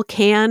the whole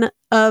can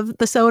of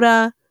the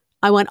soda.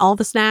 I went all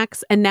the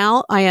snacks, and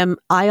now I am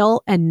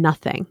aisle and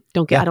nothing.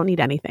 I don't need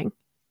anything.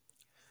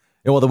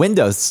 Yeah, well, the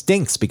window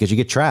stinks because you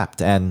get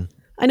trapped, and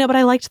I know, but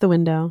I liked the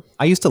window.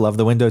 I used to love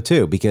the window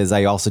too because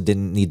I also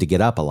didn't need to get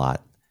up a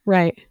lot.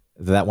 Right.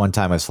 That one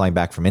time I was flying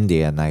back from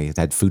India and I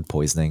had food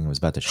poisoning. I was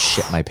about to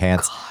shit my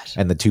pants. God.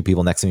 And the two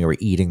people next to me were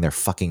eating their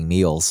fucking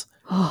meals.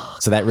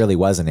 So that really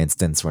was an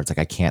instance where it's like,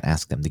 I can't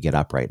ask them to get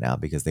up right now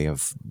because they're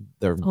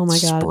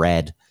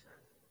spread.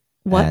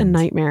 What a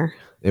nightmare.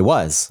 It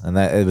was. And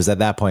it was at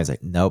that point, it's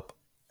like, nope.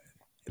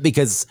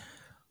 Because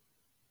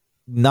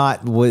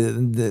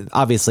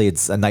obviously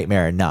it's a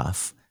nightmare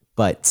enough.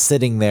 But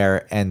sitting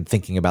there and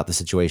thinking about the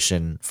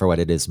situation for what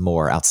it is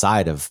more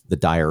outside of the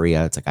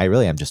diarrhea, it's like, I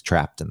really am just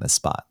trapped in this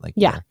spot. Like,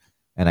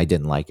 and I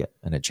didn't like it.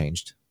 And it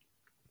changed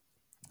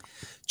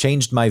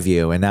my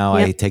view. And now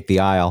I take the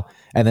aisle.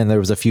 And then there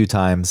was a few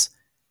times,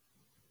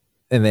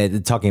 and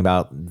then talking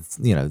about,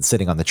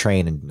 sitting on the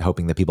train and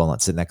hoping that people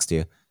don't sit next to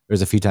you.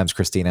 There's a few times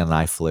Christina and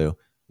I flew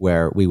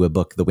where we would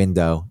book the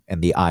window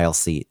and the aisle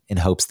seat in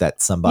hopes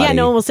that somebody... Yeah,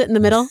 no one will sit in the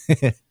middle.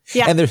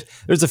 Yeah. And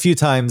there's a few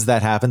times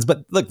that happens,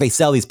 but look, they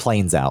sell these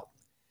planes out.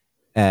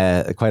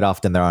 Quite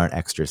often there aren't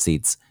extra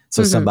seats.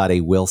 So somebody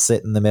will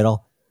sit in the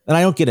middle. And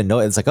I don't get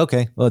annoyed. It's like,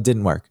 okay, well, it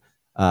didn't work.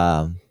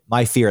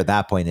 My fear at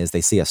that point is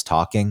they see us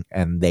talking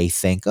and they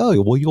think,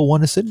 oh, well, you'll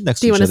want to sit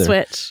next to each other. Do you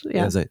want to switch?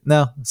 Yeah. I was like,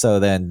 no. So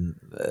then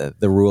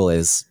the rule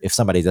is if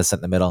somebody does sit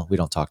in the middle, we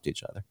don't talk to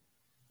each other.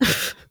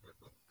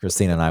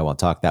 Christina and I won't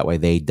talk. That way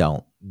they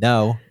don't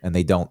know and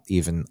they don't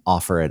even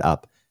offer it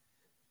up.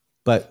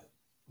 But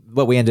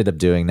what we ended up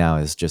doing now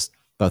is just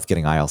both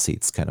getting aisle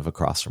seats kind of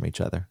across from each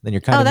other. Then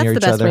you're kind of near each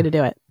other. That's the best way to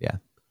do it. Yeah.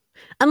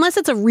 Unless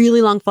it's a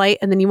really long flight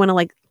and then you want to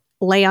like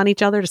lay on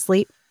each other to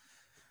sleep.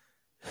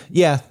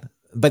 Yeah.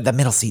 But the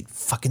middle seat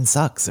fucking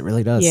sucks. It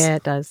really does. Yeah,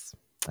 it does.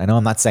 I know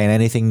I'm not saying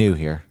anything new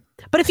here.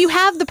 But if you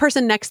have the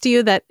person next to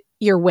you that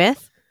you're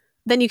with,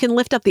 then you can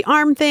lift up the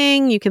arm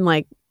thing. You can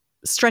like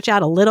stretch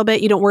out a little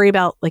bit. You don't worry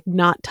about like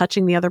not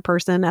touching the other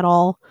person at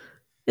all.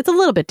 It's a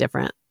little bit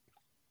different.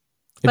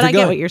 But I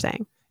get what you're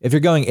saying. If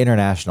you're going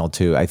international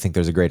too, I think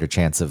there's a greater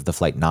chance of the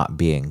flight not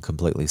being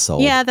completely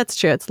sold. Yeah, that's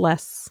true. It's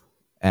less.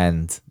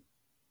 And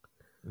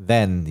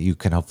then you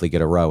can hopefully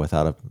get a row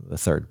without a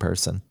third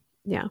person.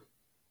 Yeah.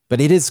 But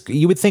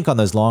you would think on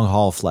those long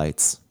haul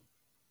flights,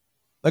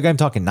 like I'm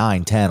talking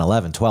 9, 10,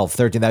 11, 12,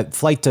 13, that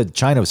flight to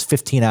China was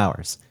 15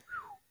 hours.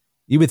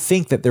 You would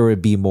think that there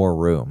would be more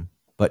room.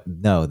 But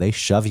no, they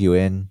shove you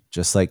in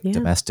just like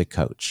domestic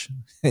coach.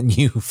 And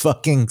you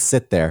fucking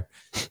sit there.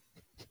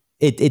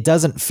 It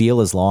doesn't feel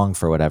as long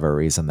for whatever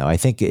reason, though. I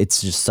think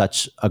it's just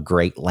such a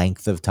great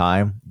length of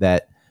time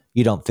that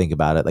you don't think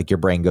about it. Like your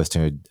brain goes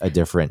to a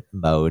different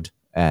mode.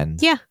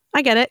 And yeah,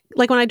 I get it.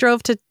 Like when I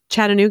drove to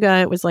Chattanooga,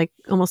 it was like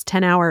almost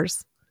 10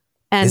 hours.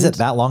 And is it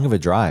that long of a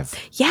drive?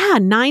 Yeah,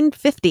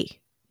 9:50.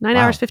 9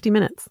 hours, 50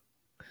 minutes.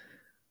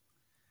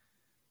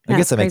 I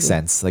guess that makes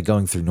sense. Like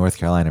going through North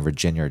Carolina,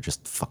 Virginia are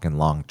just fucking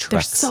long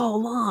treks. They're so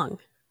long.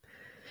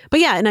 But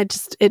yeah, and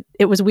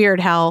it was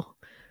weird how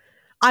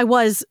I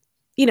was,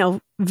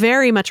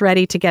 very much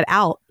ready to get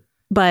out,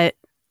 but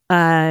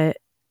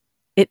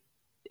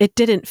it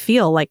didn't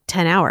feel like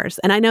 10 hours.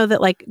 And I know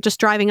that like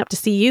just driving up to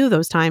see you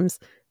those times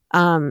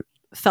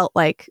felt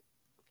like,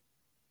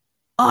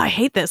 oh, I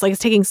hate this. Like it's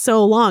taking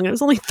so long. It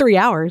was only 3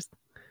 hours.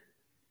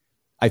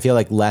 I feel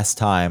like less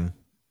time.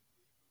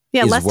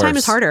 Yeah, less time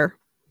is worse. harder.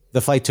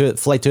 The flight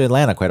to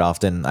Atlanta quite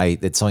often,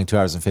 it's only 2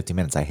 hours and 50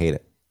 minutes. I hate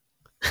it.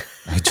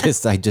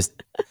 I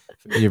just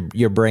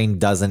your brain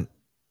doesn't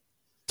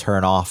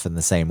turn off in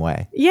the same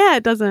way. Yeah,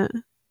 it doesn't.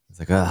 It's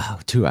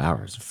like, 2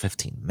 hours,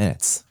 15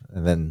 minutes.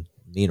 And then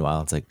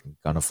meanwhile, it's like,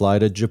 gonna fly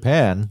to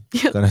Japan.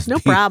 No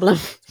problem.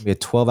 It's gonna be a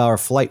 12-hour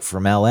flight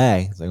from LA.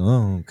 It's like,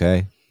 oh,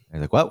 okay.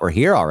 And like, what? We're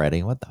here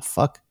already. What the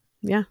fuck?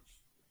 Yeah.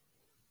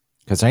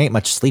 Because there ain't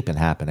much sleeping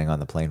happening on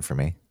the plane for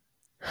me.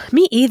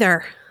 Me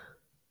either.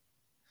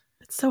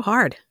 It's so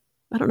hard.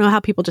 I don't know how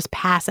people just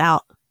pass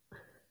out.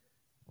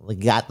 We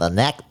got the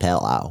neck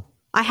pillow.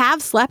 I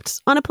have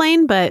slept on a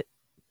plane, but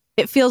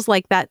it feels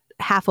like that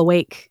half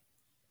awake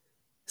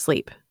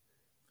sleep.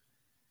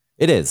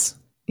 It is.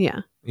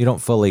 Yeah. You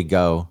don't fully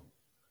go.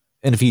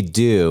 And if you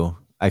do,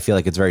 I feel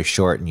like it's very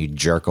short and you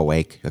jerk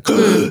awake.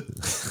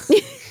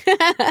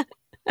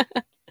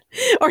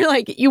 Or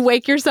like you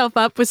wake yourself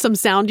up with some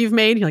sound you've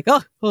made. You're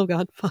like, oh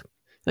God, fuck.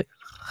 Like,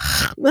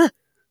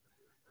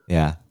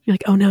 yeah. you're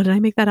like, oh no, did I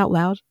make that out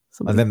loud?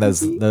 And then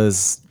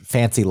those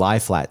fancy lie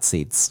flat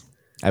seats.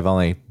 I've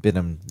only been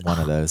in one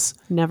of those.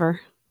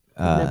 Never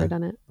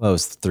done it. Well, it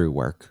was through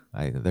work.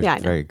 They're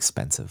very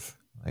expensive.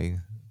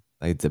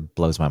 It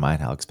blows my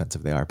mind how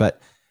expensive they are.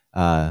 But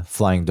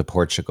flying to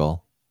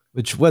Portugal,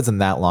 which wasn't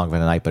that long of a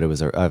night, but it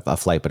was a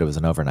flight, but it was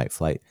an overnight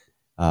flight.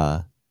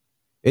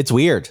 It's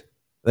weird.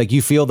 Like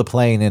you feel the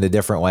plane in a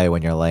different way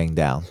when you're laying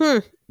down.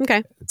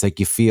 Okay. It's like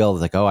you feel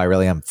like, oh, I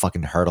really am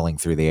fucking hurtling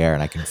through the air,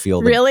 and I can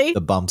feel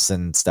the bumps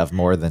and stuff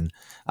more than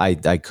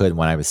I could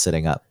when I was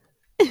sitting up.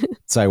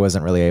 So I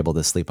wasn't really able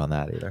to sleep on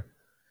that either.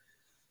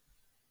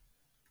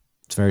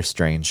 It's very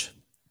strange.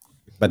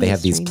 But they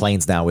have these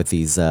planes now with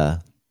these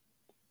like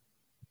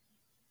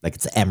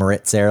it's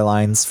Emirates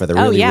Airlines for the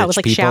really rich with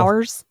like people.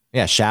 showers.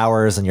 Yeah,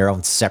 showers and your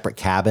own separate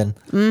cabin.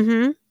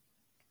 Mm-hmm.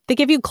 They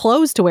give you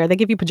clothes to wear. They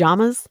give you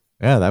pajamas.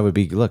 Yeah, that would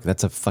be, look,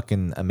 that's a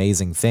fucking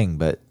amazing thing,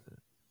 but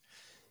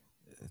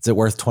is it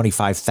worth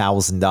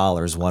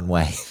 $25,000 one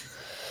way?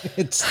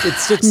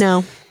 it's just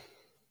no.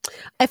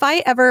 If I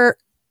ever,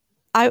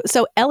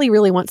 so Ellie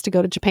really wants to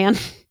go to Japan.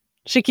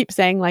 She keeps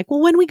saying like, well,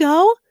 when we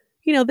go,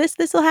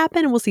 this will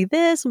happen and we'll see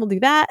this and we'll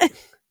do that.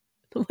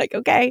 I'm like,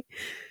 okay.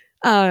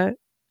 I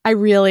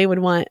really would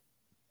want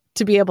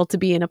to be able to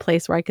be in a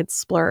place where I could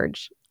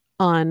splurge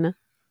on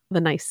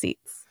the nice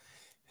seats.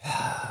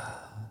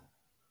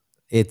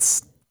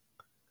 It's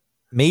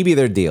maybe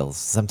they're deals.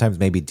 Sometimes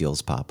maybe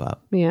deals pop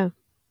up. Yeah.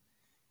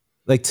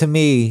 Like to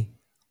me,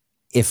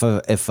 if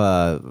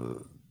a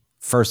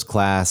first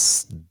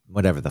class,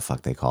 whatever the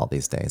fuck they call it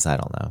these days, I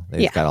don't know.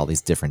 They've got all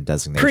these different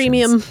designations.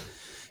 Premium.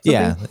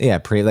 Yeah.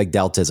 Like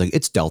Delta is like,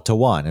 it's Delta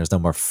One. There's no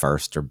more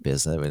first or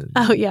business.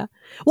 Oh yeah.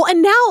 Well,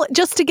 and now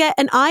just to get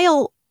an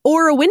aisle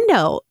or a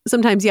window,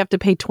 sometimes you have to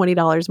pay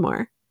 $20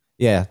 more.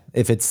 Yeah,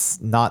 if it's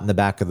not in the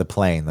back of the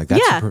plane, like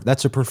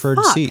that's a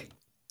preferred seat.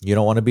 You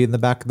don't want to be in the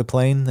back of the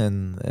plane,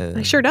 and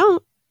I sure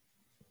don't.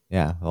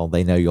 Yeah, well,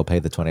 they know you'll pay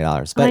the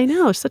 $20. But I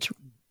know, such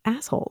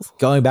assholes.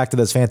 Going back to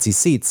those fancy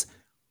seats,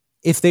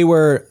 if they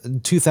were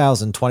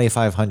 $2,000,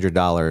 $2,500,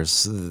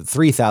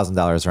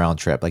 $3,000 round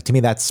trip, like to me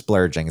that's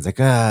splurging. It's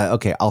like,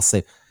 okay, I'll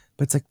save,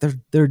 but it's like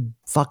they're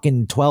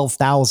fucking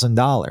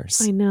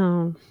 $12,000. I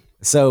know.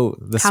 So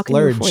the How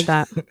splurge, can you afford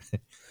that?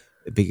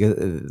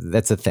 because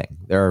that's the thing.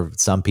 There are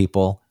some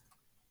people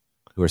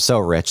who are so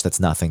rich that's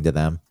nothing to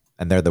them,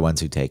 and they're the ones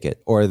who take it.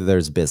 Or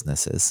there's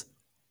businesses,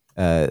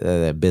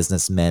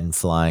 businessmen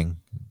flying,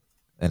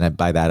 and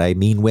by that I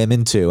mean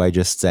women too. I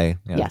just say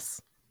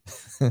yes.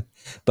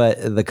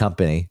 But the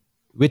company,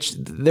 which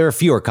there are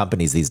fewer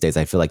companies these days,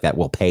 I feel like that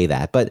will pay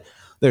that, but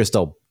there's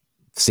still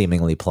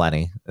seemingly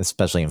plenty,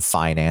 especially in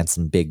finance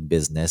and big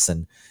business,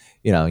 and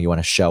you want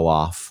to show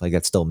off. Like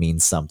that still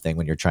means something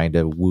when you're trying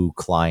to woo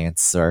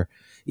clients, or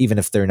even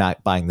if they're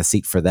not buying the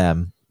seat for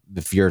them.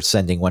 If you're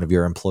sending one of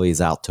your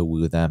employees out to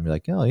woo them, you're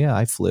like, oh yeah,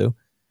 I flew,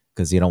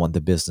 because you don't want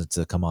the business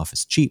to come off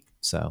as cheap.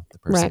 So the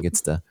person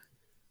gets to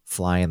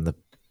fly in the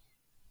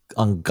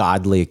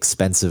ungodly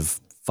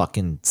expensive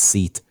fucking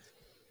seat.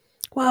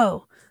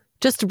 Whoa.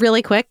 Just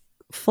really quick,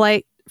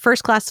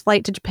 first class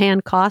flight to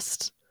Japan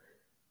cost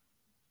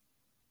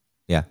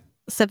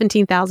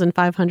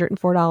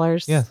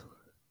 $17,504.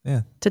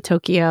 Yeah. To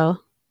Tokyo.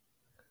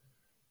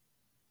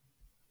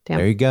 Damn.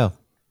 There you go.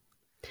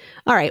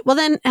 All right. Well,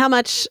 then how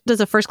much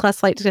does a first class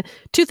flight to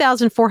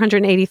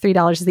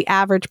 $2,483 is the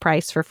average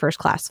price for first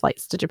class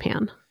flights to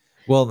Japan.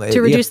 Well,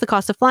 to reduce the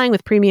cost of flying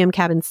with premium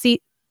cabin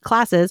seat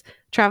classes,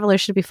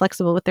 travelers should be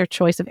flexible with their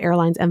choice of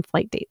airlines and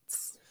flight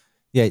dates.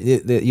 Yeah,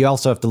 you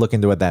also have to look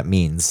into what that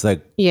means.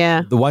 Like,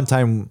 the one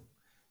time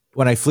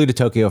when I flew to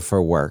Tokyo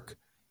for work,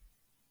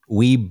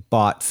 we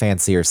bought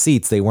fancier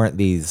seats. They weren't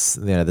these,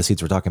 the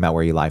seats we're talking about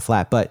where you lie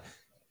flat, but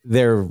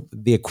they're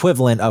the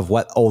equivalent of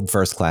what old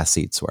first class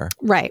seats were.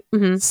 Right.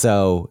 Mm-hmm.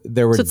 So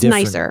there were So it's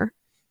different, nicer.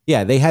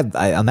 Yeah, they had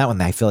on that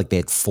one. I feel like they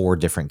had 4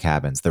 different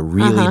cabins. The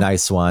really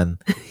nice one,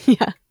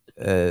 Yeah.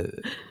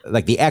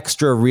 like the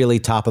extra really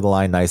top of the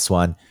line nice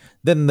one,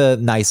 then the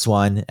nice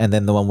one, and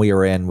then the one we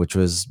were in, which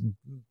was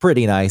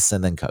pretty nice,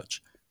 and then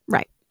coach.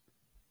 Right.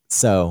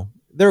 So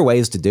there are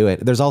ways to do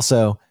it. There's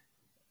also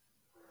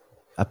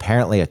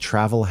apparently a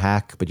travel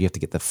hack, but you have to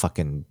get the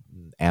fucking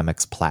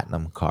Amex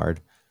Platinum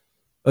card.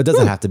 It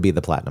doesn't have to be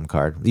the Platinum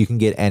card. You can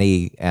get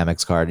any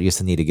Amex card. You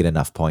just need to get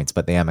enough points.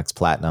 But the Amex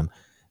Platinum,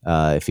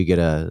 if you get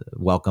a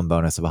welcome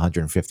bonus of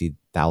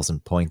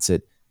 150,000 points,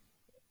 it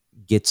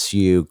gets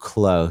you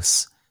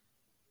close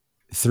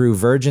through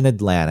Virgin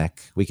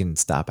Atlantic. We can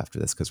stop after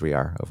this because we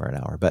are over an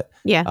hour. But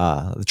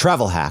the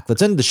travel hack.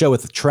 Let's end the show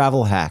with the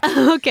travel hack.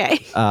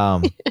 Okay.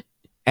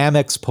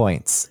 Amex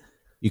points.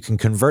 You can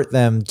convert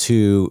them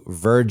to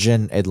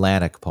Virgin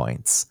Atlantic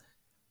points.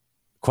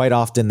 Quite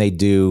often they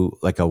do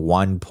like a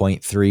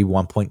 1.3,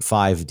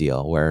 1.5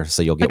 deal where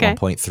so you'll get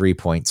 1.3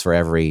 points for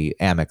every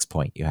Amex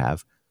point you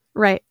have.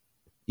 Right.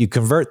 You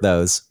convert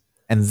those,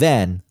 and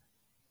then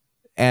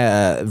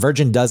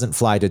Virgin doesn't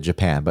fly to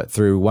Japan, but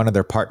through one of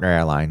their partner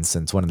airlines,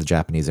 since one of the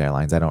Japanese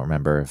airlines, I don't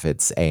remember if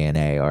it's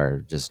ANA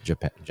or just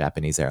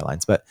Japanese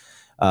airlines, but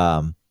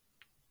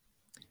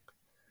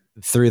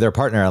through their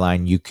partner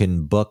airline, you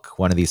can book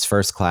one of these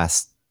first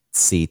class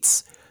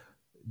seats,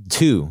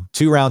 two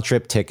round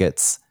trip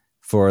tickets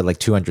for like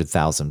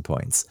 200,000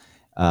 points.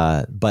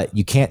 But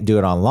you can't do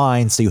it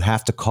online. So you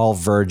have to call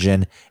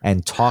Virgin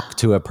and talk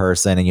to a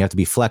person, and you have to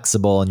be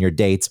flexible in your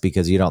dates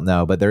because you don't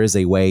know, but there is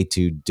a way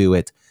to do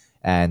it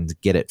and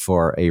get it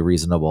for a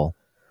reasonable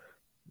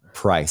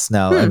price.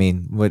 Now, I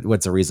mean,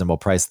 what's a reasonable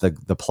price?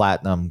 The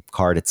Platinum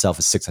card itself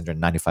is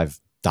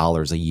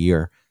 $695 a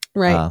year.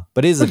 Right.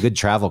 But it is a good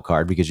travel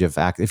card because you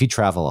have if you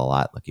travel a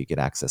lot, like you get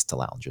access to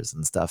lounges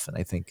and stuff. And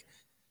I think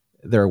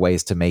there are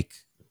ways to make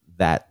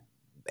that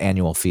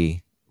annual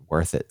fee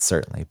worth it,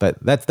 certainly. But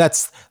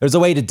there's a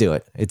way to do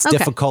it. It's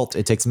difficult.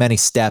 It takes many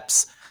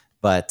steps,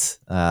 but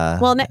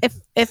well,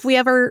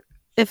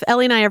 if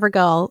Ellie and I ever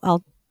go,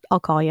 I'll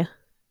call you.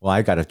 Well,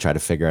 I got to try to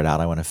figure it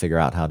out. I want to figure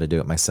out how to do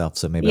it myself.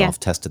 So maybe I'll have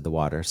tested the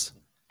waters.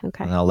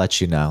 Okay. And I'll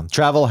let you know.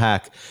 Travel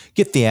hack.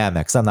 Get the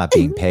Amex. I'm not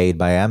being paid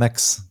by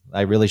Amex.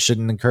 I really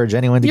shouldn't encourage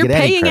anyone to get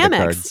any credit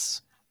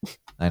cards.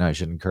 I know I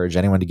shouldn't encourage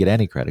anyone to get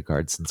any credit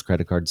cards since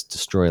credit cards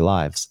destroy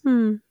lives.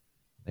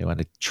 They want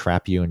to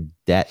trap you in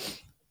debt.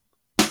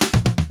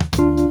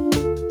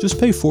 Just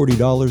pay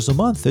 $40 a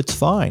month. It's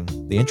fine.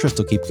 The interest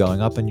will keep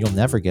going up and you'll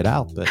never get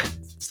out. But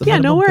it's the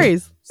no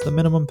worries. It's the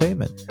minimum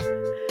payment.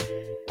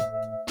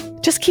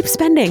 Just keep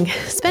spending.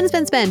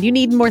 Spend. You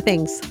need more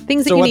things.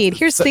 Things that you need.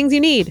 Here's things you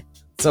need.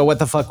 So what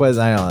the fuck was,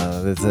 I don't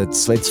know,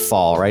 it's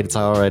fall, right? It's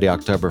already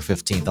October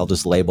 15th. I'll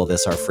just label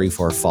this our free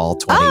for fall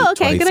 2023. Oh,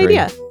 okay, good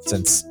idea.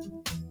 Since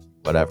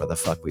whatever the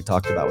fuck we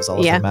talked about was all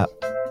over the map.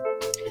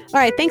 All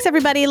right, thanks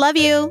everybody. Love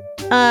you.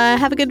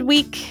 Have a good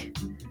week.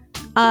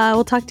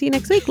 We'll talk to you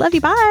next week. Love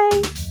you.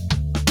 Bye.